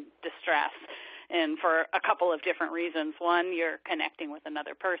in distress. And for a couple of different reasons. One, you're connecting with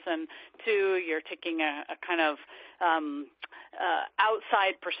another person. Two, you're taking a kind of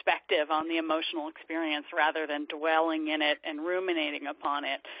outside perspective on the emotional experience rather than dwelling in it and ruminating upon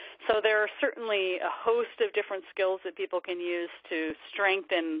it. So there are certainly a host of different skills that people can use to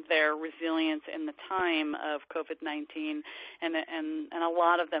strengthen their resilience in the time of COVID-19, and a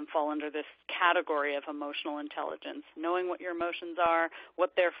lot of them fall under this category of emotional intelligence, knowing what your emotions are,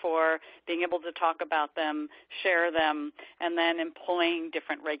 what they're for, being able to talk about them, share them, and then employing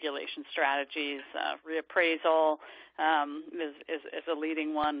different regulation strategies. Reappraisal is a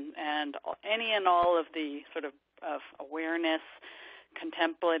leading one, and any and all of the sort of awareness,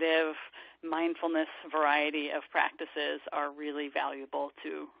 contemplative, mindfulness variety of practices are really valuable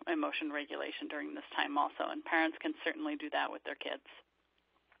to emotion regulation during this time also, and parents can certainly do that with their kids.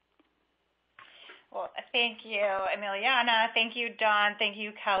 Well, thank you, Emiliana. Thank you, Dawn. Thank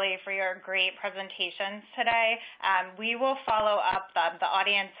you, Kelli, for your great presentations today. We will follow up. The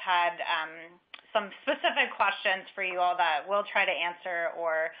audience had some specific questions for you all that we'll try to answer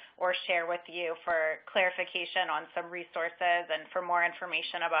or share with you for clarification on some resources and for more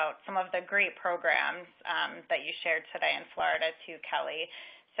information about some of the great programs that you shared today in Florida too, Kelli.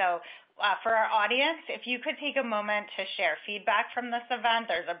 So for our audience, if you could take a moment to share feedback from this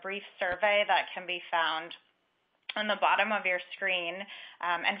event, there's a brief survey that can be found on the bottom of your screen.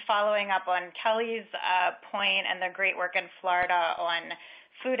 And following up on Kelli's point and the great work in Florida on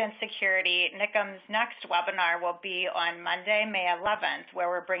food insecurity, NIHCM's next webinar will be on Monday, May 11th, where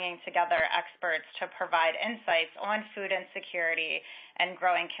we're bringing together experts to provide insights on food insecurity and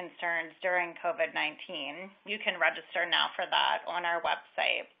growing concerns during COVID-19. You can register now for that on our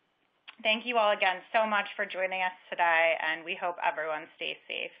website. Thank you all again so much for joining us today, and we hope everyone stays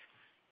safe.